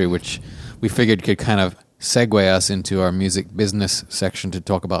country, which we figured could kind of segue us into our music business section to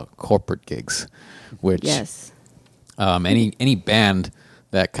talk about corporate gigs. Which yes, any band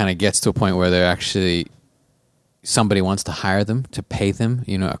that kind of gets to a point where they're actually somebody wants to hire them to pay them,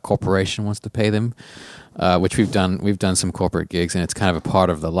 a corporation wants to pay them, which we've done some corporate gigs, and it's kind of a part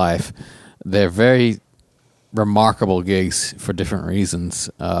of the life. They're very remarkable gigs for different reasons.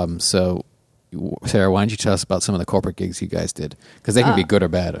 So, Sarah, why don't you tell us about some of the corporate gigs you guys did? Because they can be good or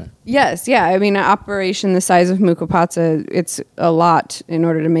bad. Yes, yeah. I mean, an operation the size of Mukopatsa, it's a lot in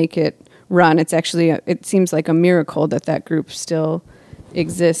order to make it run. It's actually, it seems like a miracle that group still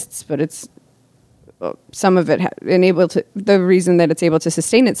exists, but it's some of it the reason that it's able to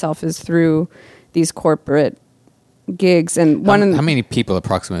sustain itself is through these corporate gigs. And how many people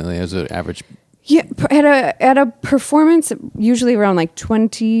approximately is an average? Yeah, at a performance, usually around like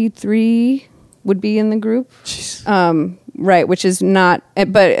 23 would be in the group. Right, which is not,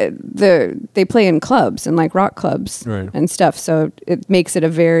 but they play in clubs and like rock clubs and stuff. So it makes it a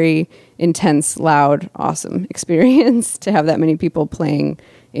very intense, loud, awesome experience to have that many people playing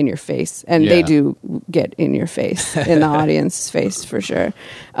in your face. And they do get in your face, in the audience's face for sure.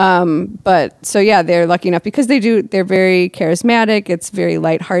 But so yeah, they're lucky enough because they're very charismatic. It's very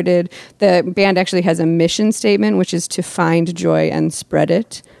lighthearted. The band actually has a mission statement, which is to find joy and spread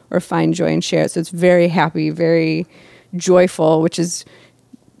it, or find joy and share it. So it's very happy, very joyful, which is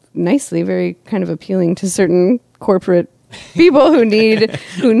nicely very kind of appealing to certain corporate people who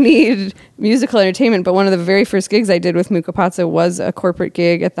need musical entertainment. But one of the very first gigs I did with Mukopatsa was a corporate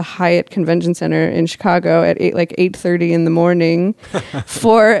gig at the Hyatt Convention Center in Chicago at 8:30 in the morning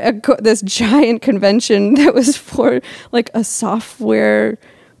for this giant convention that was for like a software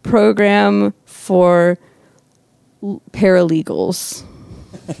program for paralegals.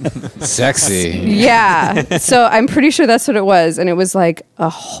 Sexy. Yeah. So I'm pretty sure that's what it was. And it was like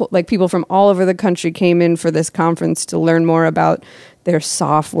people from all over the country came in for this conference to learn more about their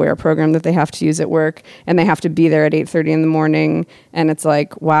software program that they have to use at work. And they have to be there at 8:30 in the morning. And it's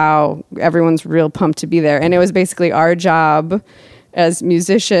like, wow, everyone's real pumped to be there. And it was basically our job as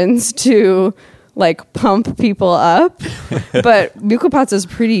musicians to like pump people up. But Mukopatsa is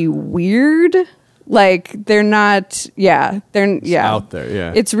pretty weird. Like they're not, they're out there,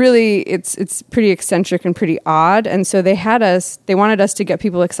 yeah. It's really, it's pretty eccentric and pretty odd. And so they wanted us to get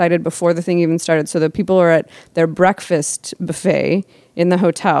people excited before the thing even started. So the people were at their breakfast buffet in the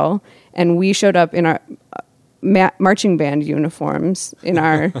hotel, and we showed up in our marching band uniforms, in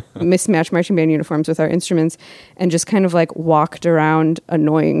our mismatched marching band uniforms with our instruments, and just kind of like walked around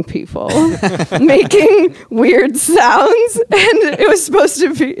annoying people, making weird sounds. And it was supposed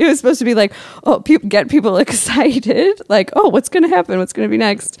to be like, get people excited, like, oh, what's going to happen? What's going to be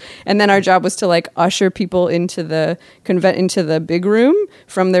next? And then our job was to like usher people into the into the big room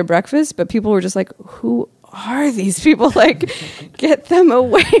from their breakfast. But people were just like, who are these people? Like, get them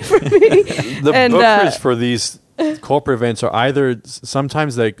away from me. The bookers for these corporate events are either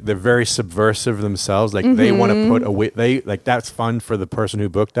sometimes they're very subversive themselves, like they want to put away, that's fun for the person who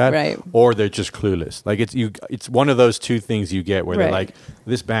booked that, right? Or they're just clueless. Like it's one of those two things you get where they're like,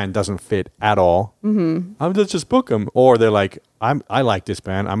 this band doesn't fit at all. Let's just book them. Or they're like, I like this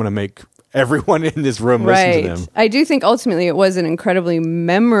band. I'm going to make everyone in this room listen to them. I do think ultimately it was an incredibly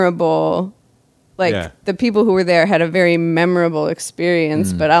memorable. The people who were there had a very memorable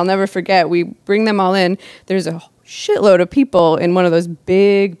experience, but I'll never forget, we bring them all in. There's a shitload of people in one of those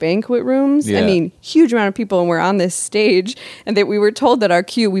big banquet rooms. Yeah. I mean, huge amount of people, and we're on this stage, and we were told that our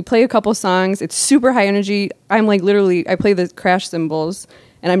cue, we play a couple songs, it's super high energy. I'm like literally, I play the crash cymbals,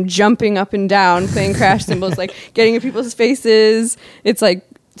 and I'm jumping up and down playing crash cymbals, like getting in people's faces. It's like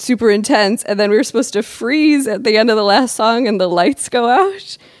super intense, and then we were supposed to freeze at the end of the last song, and the lights go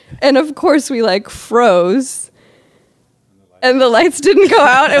out. And of course we like froze and the lights didn't go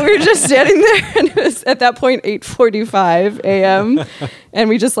out, and we were just standing there, and it was at that point 8:45 a.m. and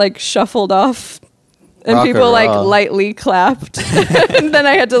we just like shuffled off And Rock people and like roll. lightly clapped. And then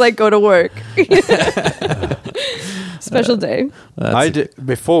I had to like go to work. Special day. I did,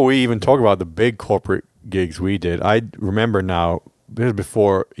 before we even talk about the big corporate gigs we did, I remember now, this was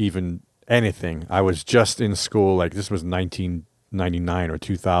before even anything. I was just in school, like this was 1999 or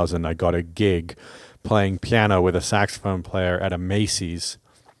 2000. I got a gig playing piano with a saxophone player at a Macy's,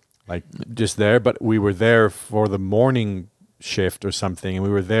 like just there. But we were there for the morning shift or something, and we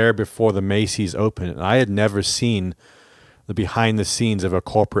were there before the Macy's opened. And I had never seen the behind the scenes of a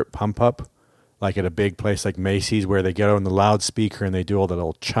corporate pump up, like at a big place like Macy's, where they get on the loudspeaker and they do all the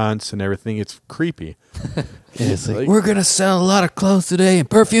little chants and everything. It's creepy. It's like, we're going to sell a lot of clothes today and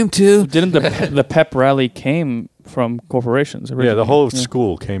perfume too. Didn't the pep rally came from corporations? Yeah, Originally? the whole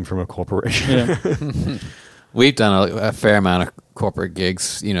school came from a corporation. Yeah. We've done a fair amount of corporate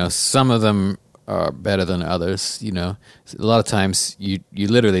gigs. You know, some of them are better than others. You know, a lot of times you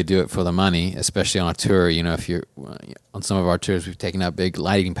literally do it for the money, especially on a tour. You know, if you're on some of our tours, we've taken out big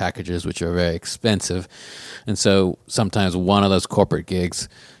lighting packages, which are very expensive. And so sometimes one of those corporate gigs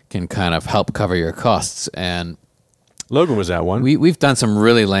can kind of help cover your costs. And Logan was at one. we've done some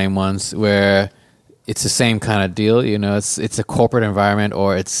really lame ones where it's the same kind of deal. You know, it's a corporate environment,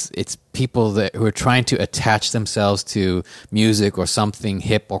 or it's people who are trying to attach themselves to music or something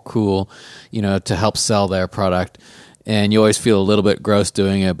hip or cool, you know, to help sell their product. And you always feel a little bit gross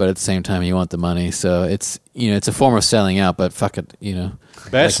doing it, but at the same time you want the money. So it's, you know, it's a form of selling out, but fuck it, you know.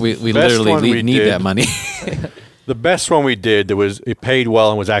 Best- like we best literally one we need did- that money. The best one we did that was it paid well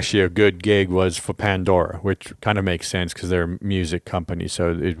and was actually a good gig was for Pandora, which kind of makes sense because they're a music company,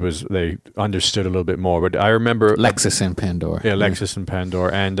 so they understood a little bit more. But I remember Lexus and Pandora. Yeah, Lexus and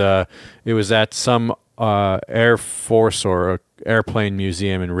Pandora, and it was at some Air Force or airplane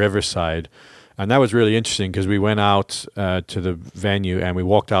museum in Riverside, and that was really interesting because we went out to the venue and we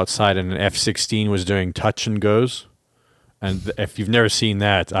walked outside, and an F-16 was doing touch and goes. And if you've never seen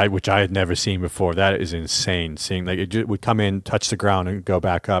that, which I had never seen before, that is insane. Seeing like it would come in, touch the ground, and go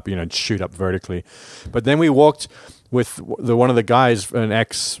back up, you know, and shoot up vertically. But then we walked with one of the guys, an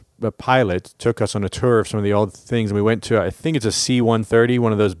ex-pilot, took us on a tour of some of the old things, and we went to, I think it's a C-130,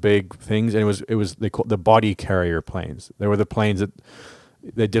 one of those big things, and it was they called the body carrier planes. They were the planes that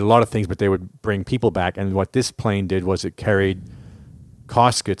they did a lot of things, but they would bring people back. And what this plane did was it carried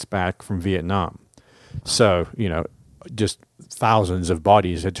caskets back from Vietnam. So, you know, just thousands of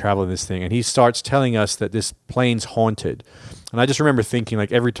bodies had traveled in this thing, and he starts telling us that this plane's haunted. And I just remember thinking,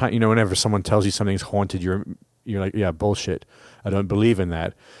 like, every time, you know, whenever someone tells you something's haunted, you're like, yeah, bullshit, I don't believe in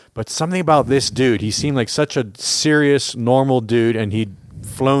that. But something about this dude, he seemed like such a serious, normal dude, and he'd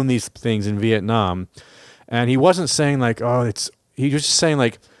flown these things in Vietnam, and he wasn't saying like, he was just saying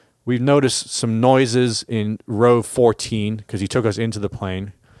like, we've noticed some noises in row 14 because he took us into the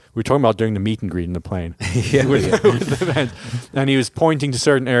plane. We were talking about doing the meet and greet in the plane. with the band. And he was pointing to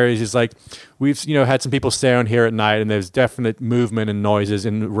certain areas. He's like, we've had some people stay on here at night, and there's definite movement and noises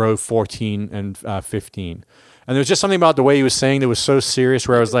in row 14 and 15. And there was just something about the way he was saying that was so serious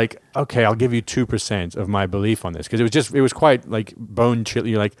where I was like, okay, I'll give you 2% of my belief on this. Because it was quite like bone chill.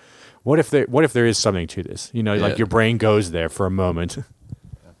 You're like, what if there is something to this? You know, like your brain goes there for a moment.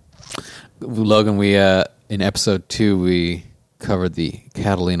 Logan, we in episode 2, we covered the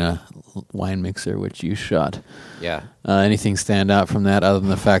Catalina Wine Mixer, which you shot. Yeah. Anything stand out from that other than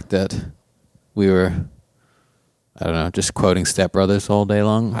the fact that we were, I don't know, just quoting Step Brothers all day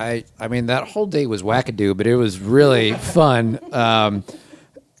long? I mean, that whole day was wackadoo, but it was really fun.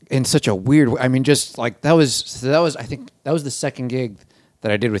 In such a weird way. I mean, just like that was I think that was the second gig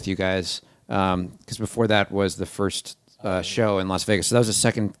that I did with you guys, because before that was the first show in Las Vegas. So that was the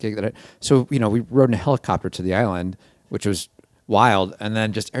second gig so we rode in a helicopter to the island, which was wild, and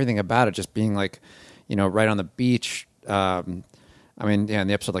then just everything about it just being like, right on the beach. I mean, yeah, in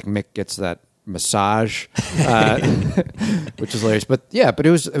the episode, like Mick gets that massage, which is hilarious. But yeah, but it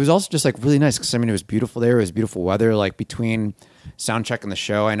was also just like really nice because I mean it was beautiful there. It was beautiful weather. Like between sound check and the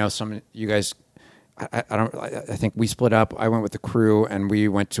show, I know some of you guys. I think we split up. I went with the crew and we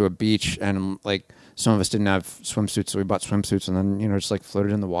went to a beach, and like some of us didn't have swimsuits, so we bought swimsuits and then just like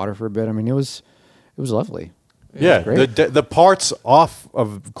floated in the water for a bit. I mean, it was lovely. Yeah, the parts off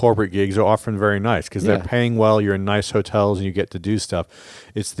of corporate gigs are often very nice because they're paying well. You're in nice hotels and you get to do stuff.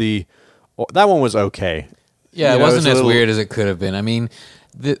 It's that one was okay. Yeah, it wasn't as weird as it could have been. I mean,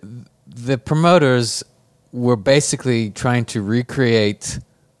 the promoters were basically trying to recreate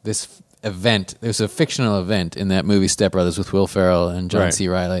this event. It was a fictional event in that movie Step Brothers with Will Ferrell and John C.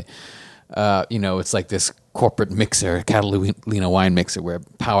 Reilly. It's like this corporate mixer, Catalina Wine Mixer, where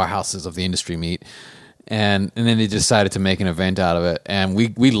powerhouses of the industry meet. And then they decided to make an event out of it. And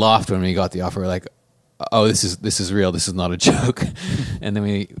we laughed when we got the offer. We're like, oh, this is real. This is not a joke. And then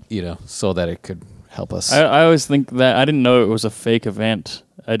we, saw that it could help us. I always think that I didn't know it was a fake event.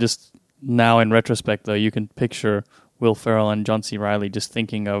 I just now in retrospect though, you can picture Will Ferrell and John C. Reilly just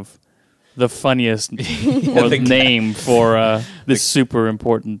thinking of the funniest name for this super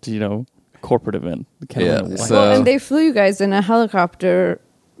important, corporate event. And they flew you guys in a helicopter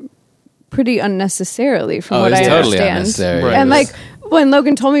pretty unnecessarily, from what I totally understand. Unnecessary. Right. And like when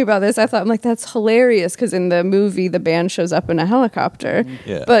Logan told me about this, I thought, I'm like, that's hilarious because in the movie the band shows up in a helicopter.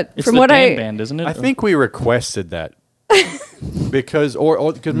 Yeah. But it's from the what band, isn't it? I think we requested that because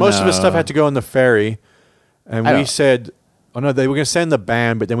most of the stuff had to go on the ferry, and we said, "Oh no, they were going to send the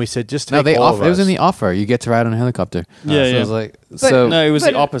band," but then we said, "Just take all of us." It was in the offer. You get to ride on a helicopter. Yeah, So yeah. I was like, no, it was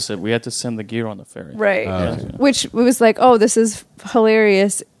the opposite. We had to send the gear on the ferry. Right. Okay. Which was like, oh, this is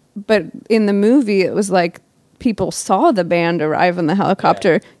hilarious. But in the movie, it was like people saw the band arrive on the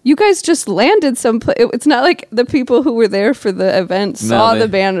helicopter. Yeah. You guys just landed someplace. It's not like the people who were there for the event saw the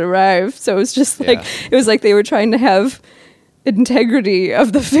band arrive. So it was just like, it was like they were trying to have integrity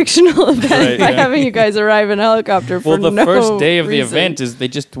of the fictional event by having you guys arrive in a helicopter for no reason. Well, the first day of the event is they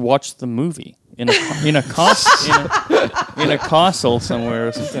just watched the movie in a castle somewhere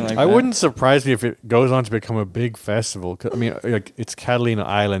or something like that. I wouldn't surprise me if it goes on to become a big festival. I mean, like, it's Catalina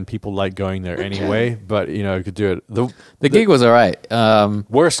Island. People like going there anyway, but you could do it. The gig was all right.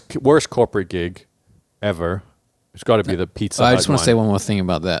 Worst corporate gig ever. It's got to be the Pizza Hut I just want to say one more thing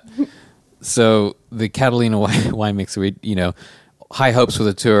about that. So the Catalina Wine Mixer, high hopes for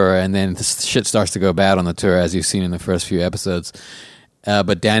the tour, and then shit starts to go bad on the tour, as you've seen in the first few episodes.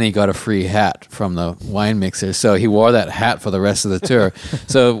 But Danny got a free hat from the wine mixer, so he wore that hat for the rest of the tour.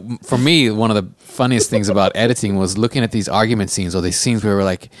 So for me, one of the funniest things about editing was looking at these argument scenes, or these scenes where we're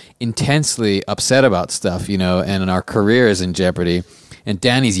like intensely upset about stuff, and our career is in jeopardy. And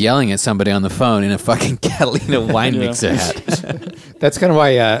Danny's yelling at somebody on the phone in a fucking Catalina Wine Mixer hat. That's kind of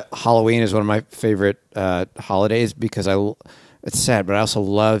why Halloween is one of my favorite holidays, because it's sad, but I also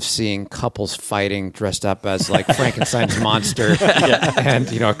love seeing couples fighting dressed up as like Frankenstein's monster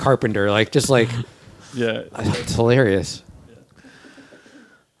and a carpenter, it's hilarious.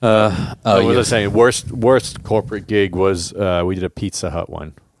 What was I saying? Worst corporate gig was we did a Pizza Hut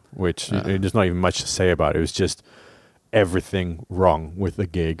one, which there's not even much to say about it. It was just everything wrong with the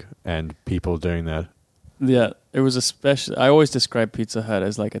gig and people doing that. Yeah, it was I always describe Pizza Hut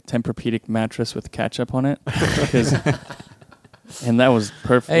as like a Tempur-Pedic mattress with ketchup on it. And that was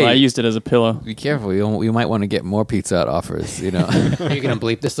perfect. Hey, I used it as a pillow. Be careful. You might want to get more Pizza Hut offers, You're going to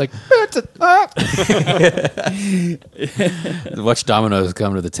bleep this like... Watch Domino's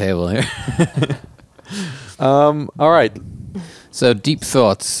come to the table here. All right. So, deep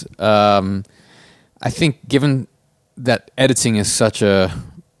thoughts. I think given that editing is such a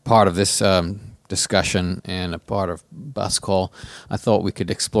part of this discussion and a part of Bus Call, I thought we could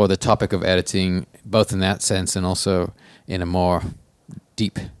explore the topic of editing both in that sense and also in a more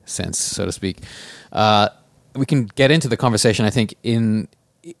deep sense, so to speak. We can get into the conversation, I think, in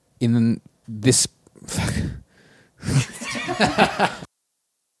this...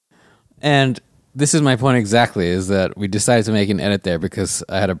 And this is my point exactly, is that we decided to make an edit there because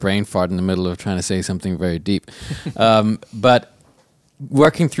I had a brain fart in the middle of trying to say something very deep. But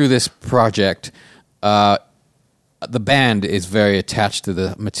working through this project, the band is very attached to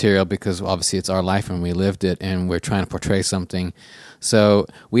the material because obviously it's our life and we lived it and we're trying to portray something. So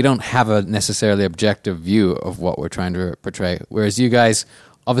we don't have a necessarily objective view of what we're trying to portray. Whereas you guys,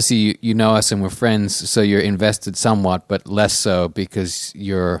 obviously you know us and we're friends, so you're invested somewhat, but less so because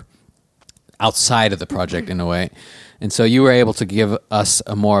you're outside of the project in a way. And so you were able to give us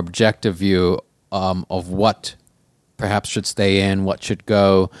a more objective view of what perhaps should stay in, what should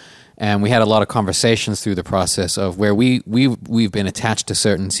go. And we had a lot of conversations through the process of where we've been attached to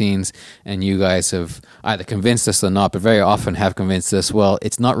certain scenes, and you guys have either convinced us or not, but very often have convinced us, well,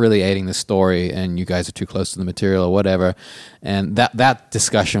 it's not really aiding the story, and you guys are too close to the material or whatever. And that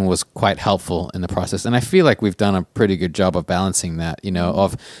discussion was quite helpful in the process. And I feel like we've done a pretty good job of balancing that,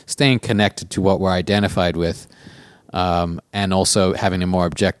 of staying connected to what we're identified with, and also having a more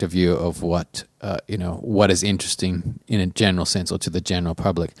objective view of what is interesting in a general sense or to the general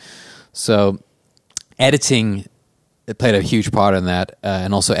public. So editing, it played a huge part in that,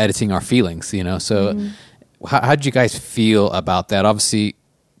 and also editing our feelings, So how did you guys feel about that? Obviously,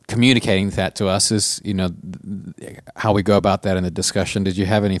 communicating that to us is, how we go about that in the discussion. Did you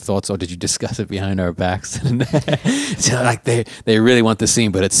have any thoughts, or did you discuss it behind our backs? So, like they really want the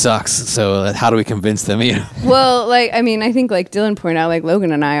scene, but it sucks. So how do we convince them? Well, I think like Dylan pointed out, like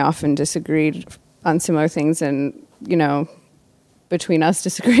Logan and I often disagreed on similar things, and between us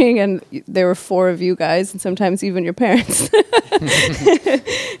disagreeing, and there were 4 of you guys, and sometimes even your parents,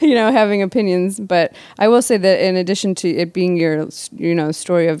 having opinions. But I will say that in addition to it being your,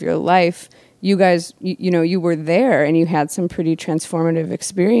 story of your life, you guys, you were there and you had some pretty transformative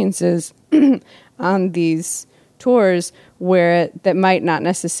experiences on these tours that might not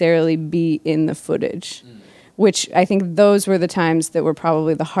necessarily be in the footage. Which I think those were the times that were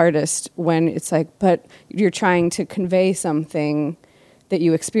probably the hardest, when it's like, but you're trying to convey something that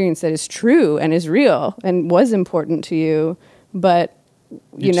you experienced that is true and is real and was important to you, but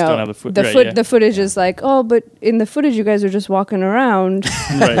you just don't have the footage is like, oh, but in the footage you guys are just walking around.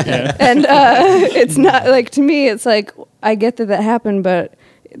 Right, yeah. And it's not like, to me it's like, I get that happened, but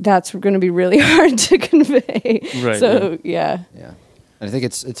that's going to be really hard to convey. Right. So yeah. And I think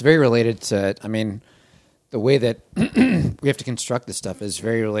it's very related to, the way that we have to construct this stuff is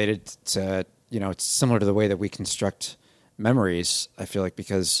very related to, it's similar to the way that we construct memories, I feel like,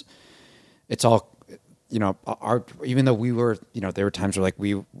 because it's all, even though we were, there were times where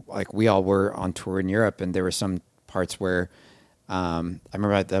we all were on tour in Europe, and there were some parts where, I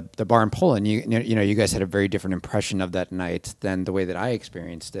remember at the bar in Poland, you guys had a very different impression of that night than the way that I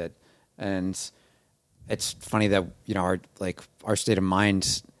experienced it. And it's funny that, our state of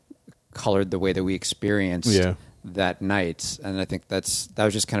mind colored the way that we experienced that night. And I think that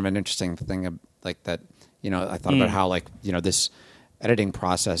was just kind of an interesting thing, like that, I thought about how, this editing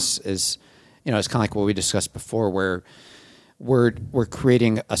process is, it's kind of like what we discussed before, where we're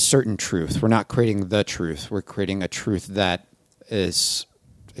creating a certain truth. We're not creating the truth. We're creating a truth that is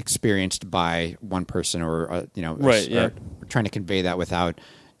experienced by one person, or, we're trying to convey that without,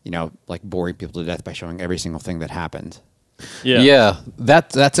 boring people to death by showing every single thing that happened. Yeah.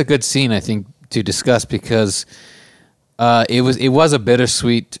 That's a good scene, I think, to discuss, because it was a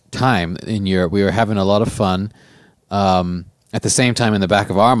bittersweet time in Europe. We were having a lot of fun. At the same time, in the back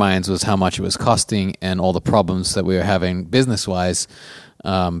of our minds was how much it was costing and all the problems that we were having business-wise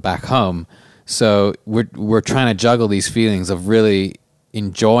back home. So we're trying to juggle these feelings of really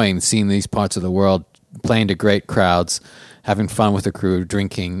enjoying seeing these parts of the world, playing to great crowds, having fun with the crew,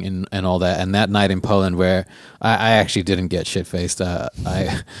 drinking and all that. And that night in Poland, where I actually didn't get shit-faced,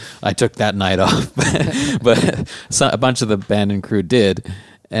 I took that night off, but a bunch of the band and crew did.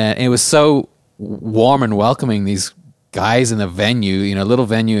 And it was so warm and welcoming, these guys in a venue, little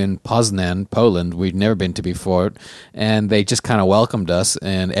venue in Poznan, Poland, we'd never been to before. And they just kind of welcomed us,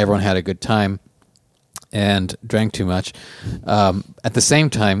 and everyone had a good time and drank too much. At the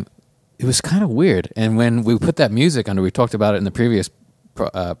same time, it was kind of weird. And when we put that music under, we talked about it in the previous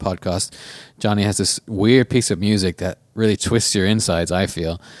podcast, Johnny has this weird piece of music that really twists your insides, I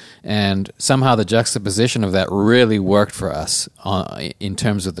feel. And somehow the juxtaposition of that really worked for us in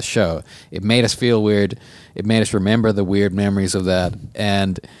terms of the show. It made us feel weird. It made us remember the weird memories of that.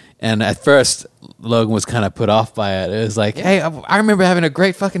 And at first, Logan was kind of put off by it. It was like, hey, I remember having a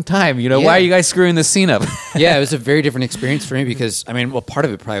great fucking time. Why are you guys screwing this scene up? Yeah, it was a very different experience for me because, part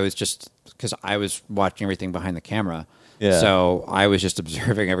of it probably was just because I was watching everything behind the camera. Yeah. So I was just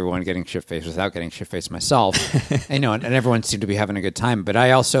observing everyone getting shit-faced without getting shit-faced myself. And everyone seemed to be having a good time. But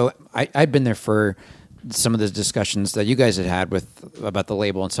I'd been there for some of the discussions that you guys had about the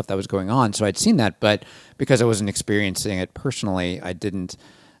label and stuff that was going on. So I'd seen that, but because I wasn't experiencing it personally, I didn't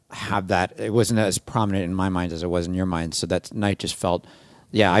have that. It wasn't as prominent in my mind as it was in your mind. So that night just felt,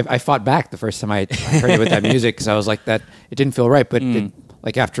 I fought back the first time I heard it with that music, because I was like, that it didn't feel right.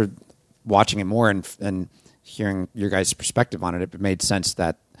 But after watching it more and hearing your guys' perspective on it, it made sense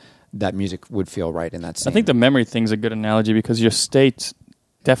that music would feel right in that scene. I think the memory thing's a good analogy, because your state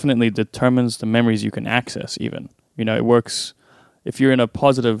definitely determines the memories you can access even. It works if you're in a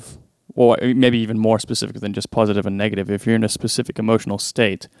positive, or maybe even more specific than just positive and negative. If you're in a specific emotional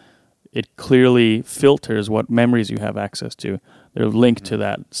state, it clearly filters what memories you have access to. They're linked to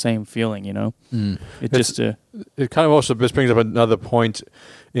that same feeling, It kind of also this brings up another point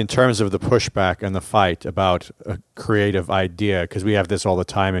in terms of the pushback and the fight about a creative idea, because we have this all the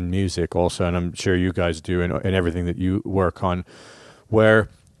time in music also, and I'm sure you guys do in everything that you work on, where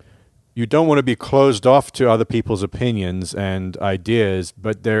you don't want to be closed off to other people's opinions and ideas,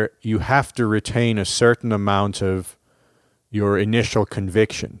 but you have to retain a certain amount of your initial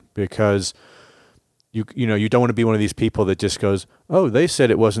conviction, because you don't want to be one of these people that just goes, oh, they said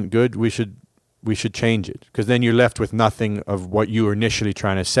it wasn't good, we should change it, because then you're left with nothing of what you were initially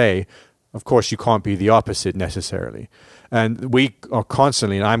trying to say. Of course, you can't be the opposite necessarily. And we are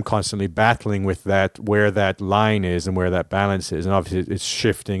constantly, and I'm constantly battling with that, where that line is and where that balance is. And obviously it's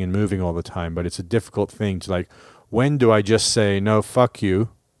shifting and moving all the time, but it's a difficult thing to when do I just say, no, fuck you,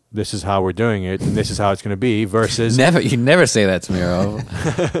 this is how we're doing it, and this is how it's going to be, versus You never say that to me,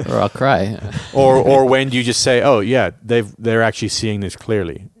 or I'll cry. or when do you just say, oh yeah, they're actually seeing this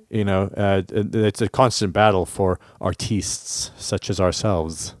clearly. It's a constant battle for artistes such as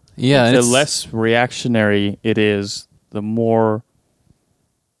ourselves. Yeah, the less reactionary it is, the more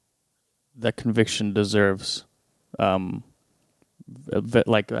that conviction deserves,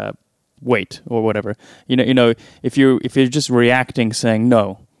 weight or whatever. If you're just reacting, saying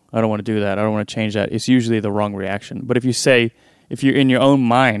no, I don't want to do that, I don't want to change that, it's usually the wrong reaction. But if you're in your own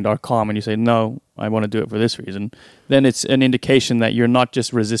mind are calm and you say, no, I want to do it for this reason, then it's an indication that you're not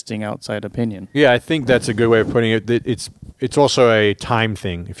just resisting outside opinion. Yeah, I think that's a good way of putting it. It's also a time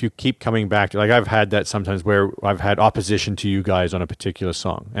thing. If you keep coming back to, like, I've had that sometimes where I've had opposition to you guys on a particular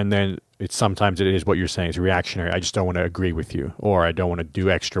song, and then sometimes it is what you're saying, it's reactionary. I just don't want to agree with you, or I don't want to do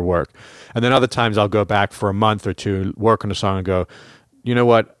extra work. And then other times I'll go back for a month or two, work on a song and go, you know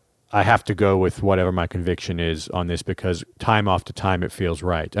what? I have to go with whatever my conviction is on this, because time after time it feels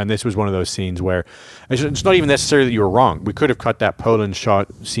right. And this was one of those scenes where it's not even necessarily that you were wrong. We could have cut that Poland shot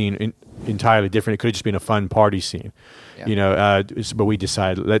scene entirely different. It could have just been a fun party scene, but we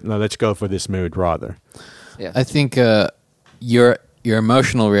decided let's go for this mood rather. Yeah. I think your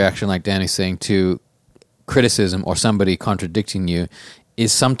emotional reaction, like Danny's saying, to criticism or somebody contradicting you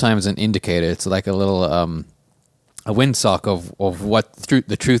is sometimes an indicator. It's like a little a windsock of what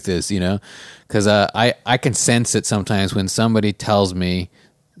the truth is, because I can sense it sometimes when somebody tells me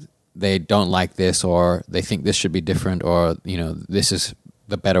they don't like this, or they think this should be different, or this is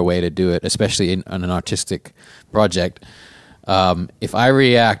the better way to do it, especially on an artistic project. If I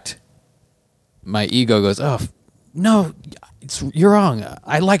react, my ego goes, oh no, you're wrong,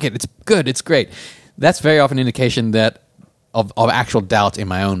 I like it, it's good, it's great. That's very often an indication that of actual doubt in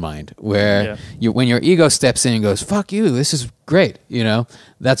my own mind, where when your ego steps in and goes, fuck you, this is great,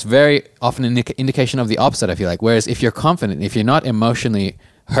 that's very often an indication of the opposite, I feel like. Whereas if you're confident, if you're not emotionally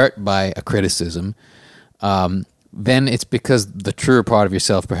hurt by a criticism, then it's because the truer part of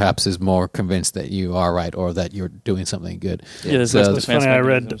yourself perhaps is more convinced that you are right, or that you're doing something good. Yeah, it's funny, I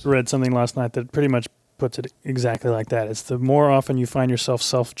read something last night that pretty much puts it exactly like that. It's the more often you find yourself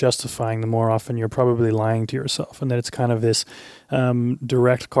self-justifying, the more often you're probably lying to yourself, and that it's kind of this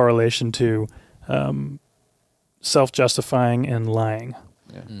direct correlation to self-justifying and lying.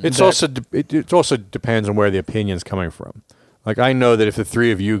 Yeah. It also depends on where the opinion's coming from. Like, I know that if the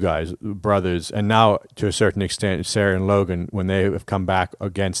three of you guys, brothers, and now to a certain extent Sarah and Logan, when they have come back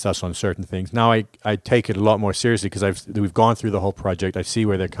against us on certain things, now I take it a lot more seriously, because we've gone through the whole project. I see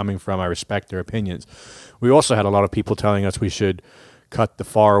where they're coming from. I respect their opinions. We also had a lot of people telling us we should cut the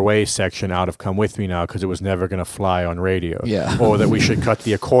Far Away section out of Come With Me Now because it was never going to fly on radio. Yeah. Or that we should cut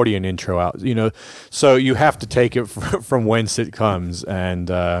the accordion intro out. So you have to take it from whence it comes, and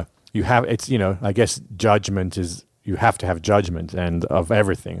you have, I guess judgment is, you have to have judgment, and of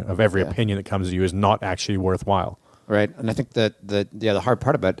everything, of every opinion that comes to you is not actually worthwhile. Right. And I think that the hard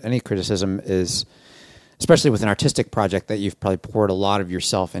part about any criticism is, especially with an artistic project that you've probably poured a lot of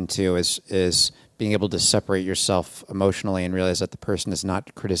yourself into, is being able to separate yourself emotionally and realize that the person is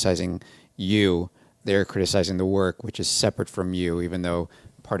not criticizing you, they're criticizing the work, which is separate from you, even though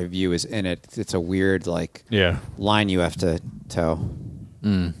part of you is in it. It's a weird line you have to toe.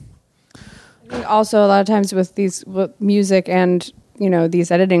 Mm. Also, a lot of times with music and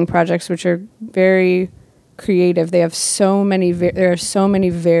these editing projects, which are very creative, they have there are so many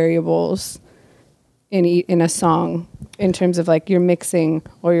variables in a song, in terms of like your mixing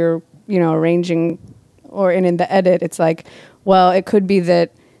or your arranging, or in the edit. It's like, well, it could be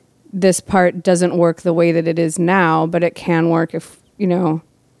that this part doesn't work the way that it is now, but it can work if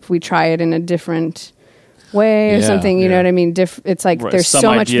we try it in a different way or something, you know what I mean? It's like there's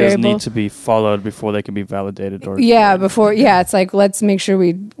so much variable. Some ideas need to be followed before they can be validated. It's like, let's make sure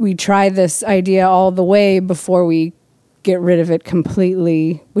we try this idea all the way before we get rid of it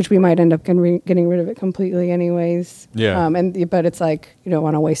completely, which we might end up getting rid of it completely anyways. Yeah. But it's like, you don't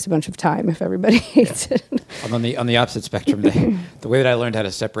want to waste a bunch of time if everybody hates it. On the opposite spectrum, the way that I learned how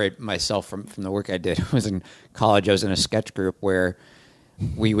to separate myself from the work I did was in college. I was in a sketch group where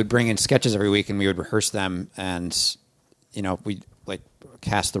we would bring in sketches every week and we would rehearse them, and we like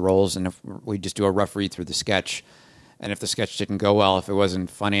cast the roles, and if we just do a rough read through the sketch, and if the sketch didn't go well, if it wasn't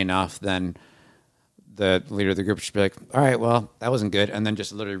funny enough, then the leader of the group would just be like, all right, well, that wasn't good, and then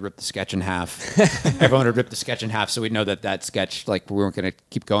just literally rip the sketch in half. Everyone would rip the sketch in half, so we'd know that sketch we weren't going to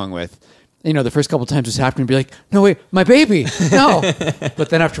keep going with. The first couple times this happened, be like, no, wait, my baby, no. But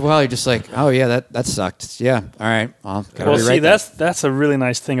then after a while, you're just like, oh yeah, that sucked. Yeah, all right, I'll gotta rewrite that's a really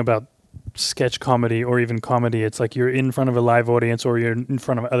nice thing about sketch comedy or even comedy. It's like you're in front of a live audience or you're in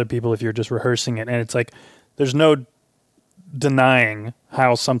front of other people if you're just rehearsing it. And it's like there's no denying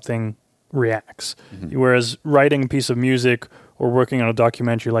how something reacts. Whereas writing a piece of music or working on a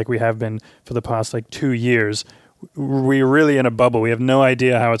documentary like we have been for the past like 2 years, we're really in a bubble. We have no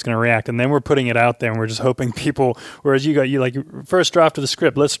idea how it's going to react. And then we're putting it out there and we're just hoping people, whereas you like first draft of the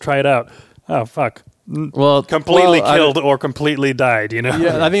script, let's try it out. Oh, fuck. Well, Completely killed or completely died, you know?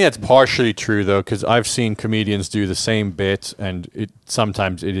 Yeah, I think that's partially true, though, because I've seen comedians do the same bit, and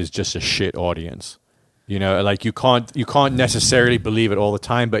sometimes it is just a shit audience. You know, like you can't necessarily believe it all the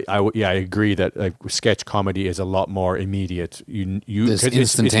time, but I agree that like sketch comedy is a lot more immediate. There's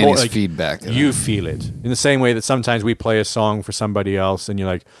instantaneous it's like feedback. You feel it in the same way that sometimes we play a song for somebody else, and you're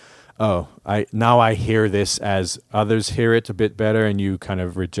like, oh, I hear this as others hear it a bit better, and you kind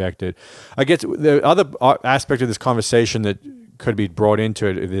of reject it. I guess the other aspect of this conversation that could be brought into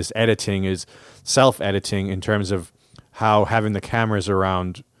it, this editing, is self-editing in terms of how having the cameras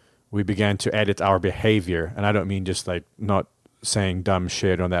around, we began to edit our behavior. And I don't mean just like not saying dumb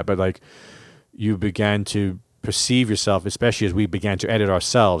shit on that, but like you began to perceive yourself, especially as we began to edit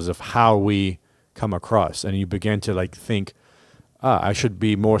ourselves, of how we come across. And you began to like think, I should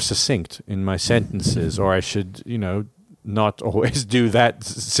be more succinct in my sentences, or I should, not always do that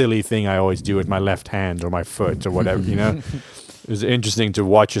silly thing I always do with my left hand or my foot or whatever, It's interesting to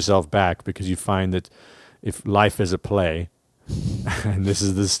watch yourself back, because you find that if life is a play and this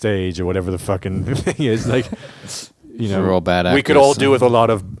is the stage or whatever the fucking thing is, like, we're all bad actors. We could all do with a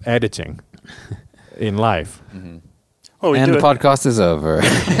lot of editing in life. Well, and the podcast is over.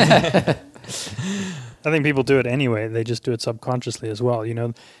 I think people do it anyway. They just do it subconsciously as well.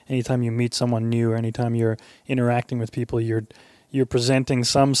 Anytime you meet someone new or anytime you're interacting with people, you're presenting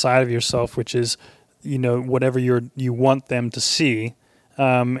some side of yourself, which is, whatever you want them to see.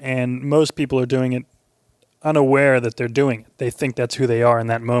 And most people are doing it unaware that they're doing it. They think that's who they are in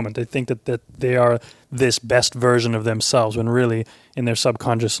that moment. They think that they are this best version of themselves, when really in their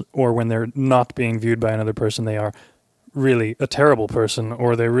subconscious, or when they're not being viewed by another person, they are really a terrible person,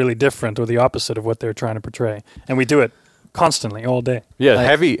 or they're really different, or the opposite of what they're trying to portray. And we do it constantly, all day. Yeah,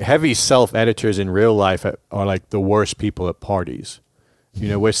 heavy self-editors in real life are like the worst people at parties.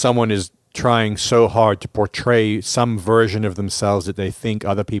 Where someone is trying so hard to portray some version of themselves that they think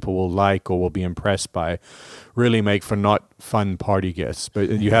other people will like or will be impressed by, really make for not fun party guests. But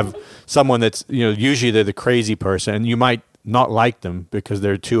you have someone that's, usually they're the crazy person, and you might not like them because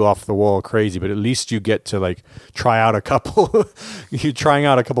they're too off the wall crazy, but at least you get to like try out a couple you're trying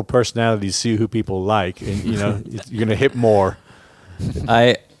out a couple personalities, see who people like, and you're going to hit more.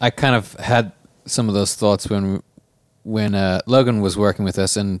 I kind of had some of those thoughts when Logan was working with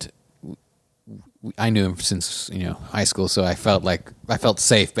us, and I knew him since high school, so I felt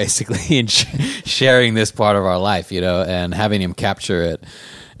safe basically in sharing this part of our life, and having him capture it.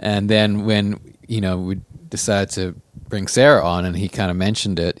 And then when we decided to bring Sarah on, and he kind of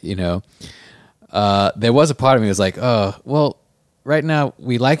mentioned it, there was a part of me that was like, oh, well, right now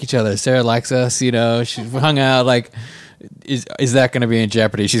we like each other. Sarah likes us, she hung out, like, is that going to be in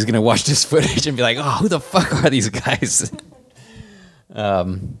jeopardy? She's going to watch this footage and be like, oh, who the fuck are these guys?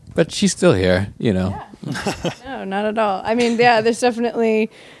 But she's still here, Yeah. No, not at all. I mean, yeah, there's definitely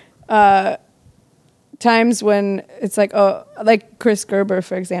times when it's like, oh, like Chris Gerber,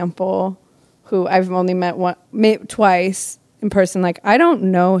 for example, who I've only met twice in person. Like, I don't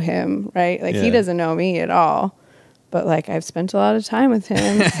know him, right? Like, he doesn't know me at all. But, like, I've spent a lot of time with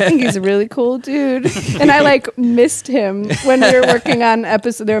him. I think he's a really cool dude. And I, like, missed him when we were working on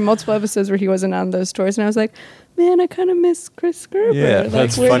episodes. There were multiple episodes where he wasn't on those tours. And I was like, man, I kind of miss Chris Gerber. Yeah, like,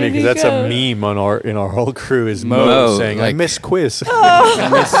 that's funny, because that's a meme in our whole crew is Mo saying, like, I miss Quiz. It's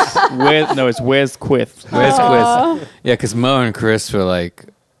Where's Quiz. Where's Quiz? Yeah, because Mo and Chris were, like,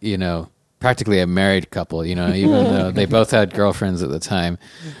 practically a married couple, even though they both had girlfriends at the time.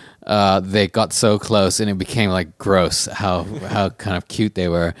 They got so close, and it became like gross how kind of cute they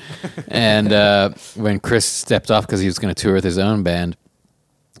were. And when Chris stepped off because he was going to tour with his own band,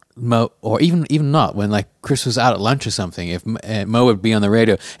 Mo, or even not, when like Chris was out at lunch or something, if Mo would be on the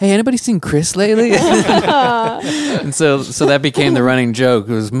radio, hey, anybody seen Chris lately? And so that became the running joke.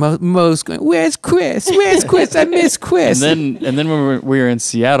 It was Mo's going, where's Chris? Where's Chris? I miss Chris. And then when we were in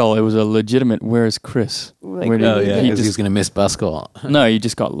Seattle, it was a legitimate where's Chris? Like, he was going to miss bus call. No, you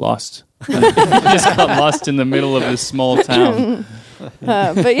just got lost. You just got lost in the middle of this small town.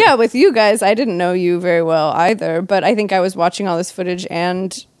 But yeah, with you guys, I didn't know you very well either, but I think I was watching all this footage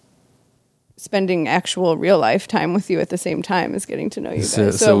and spending actual real life time with you at the same time as getting to know you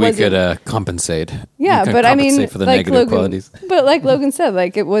guys. So we could compensate. Yeah, but I mean, for the like negative qualities. But like Logan said,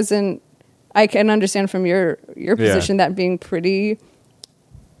 like it wasn't I can understand from your position that being pretty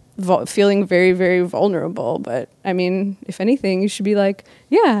feeling very, very vulnerable. But I mean, if anything, you should be like,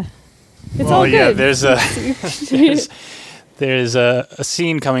 yeah, it's all good. Yeah, there's a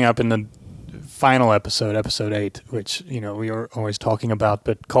scene coming up in the final episode 8, which we were always talking about,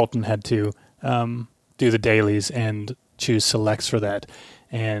 but Colton had to do the dailies and choose selects for that,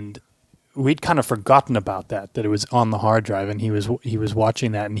 and we'd kind of forgotten about that it was on the hard drive, and he was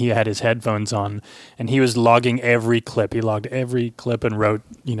watching that, and he had his headphones on, and he was logging every clip. He logged every clip and wrote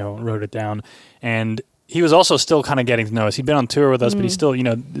it down, and he was also still kind of getting to know us. He'd been on tour with us, but he's still,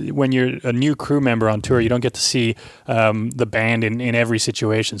 when you're a new crew member on tour, you don't get to see the band in every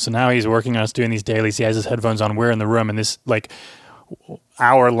situation. So now he's working on us doing these dailies. He has his headphones on. We're in the room, and this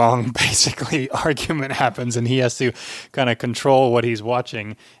hour-long basically argument happens, and he has to kind of control what he's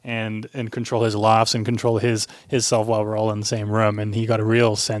watching and control his laughs and control his self while we're all in the same room. And he got a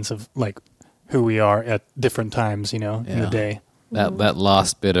real sense of who we are at different times, in the day. That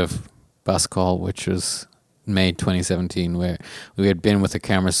last bit of bus call, which was May 2017, where we had been with the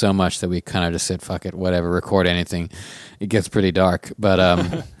camera so much that we kind of just said, fuck it, whatever, record anything. It gets pretty dark,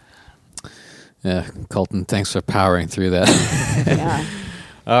 but yeah, Colton, thanks for powering through that. Yeah.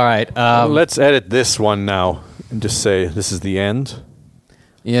 All right. Let's edit this one now and just say this is the end.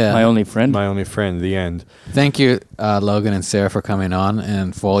 Yeah. My only friend, the end. Thank you, Logan and Sarah, for coming on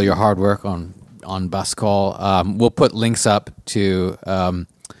and for all your hard work on Bus Call. We'll put links up to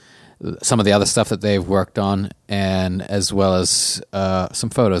some of the other stuff that they've worked on, and as well as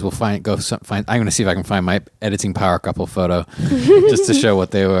some photos. We'll find. I'm going to see if I can find my editing power couple photo, just to show what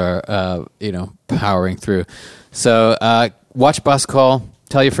they were, powering through. So watch Bus Call.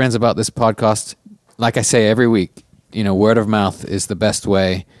 Tell your friends about this podcast. Like I say every week, word of mouth is the best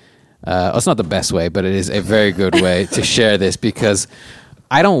way. It's not the best way, but it is a very good way to share this, because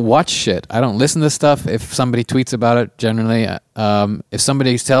I don't watch shit. I don't listen to stuff. If somebody tweets about it, generally, if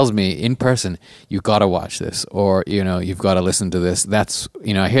somebody tells me in person, you've got to watch this, or, you've got to listen to this, that's,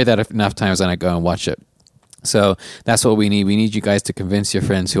 I hear that enough times and I go and watch it. So that's what we need. We need you guys to convince your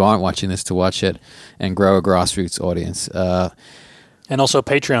friends who aren't watching this to watch it and grow a grassroots audience. And also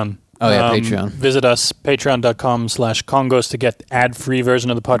Patreon. Oh, yeah, Patreon. Visit us, patreon.com/Congos, to get ad-free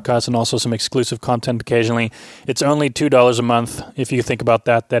version of the podcast and also some exclusive content occasionally. It's only $2 a month. If you think about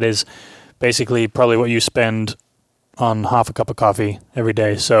that, that is basically probably what you spend on half a cup of coffee every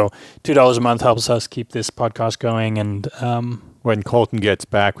day. So $2 a month helps us keep this podcast going. And when Colton gets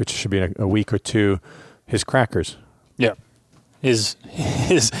back, which should be in a week or two, his crackers. Yeah, his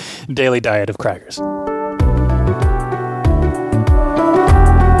daily diet of crackers.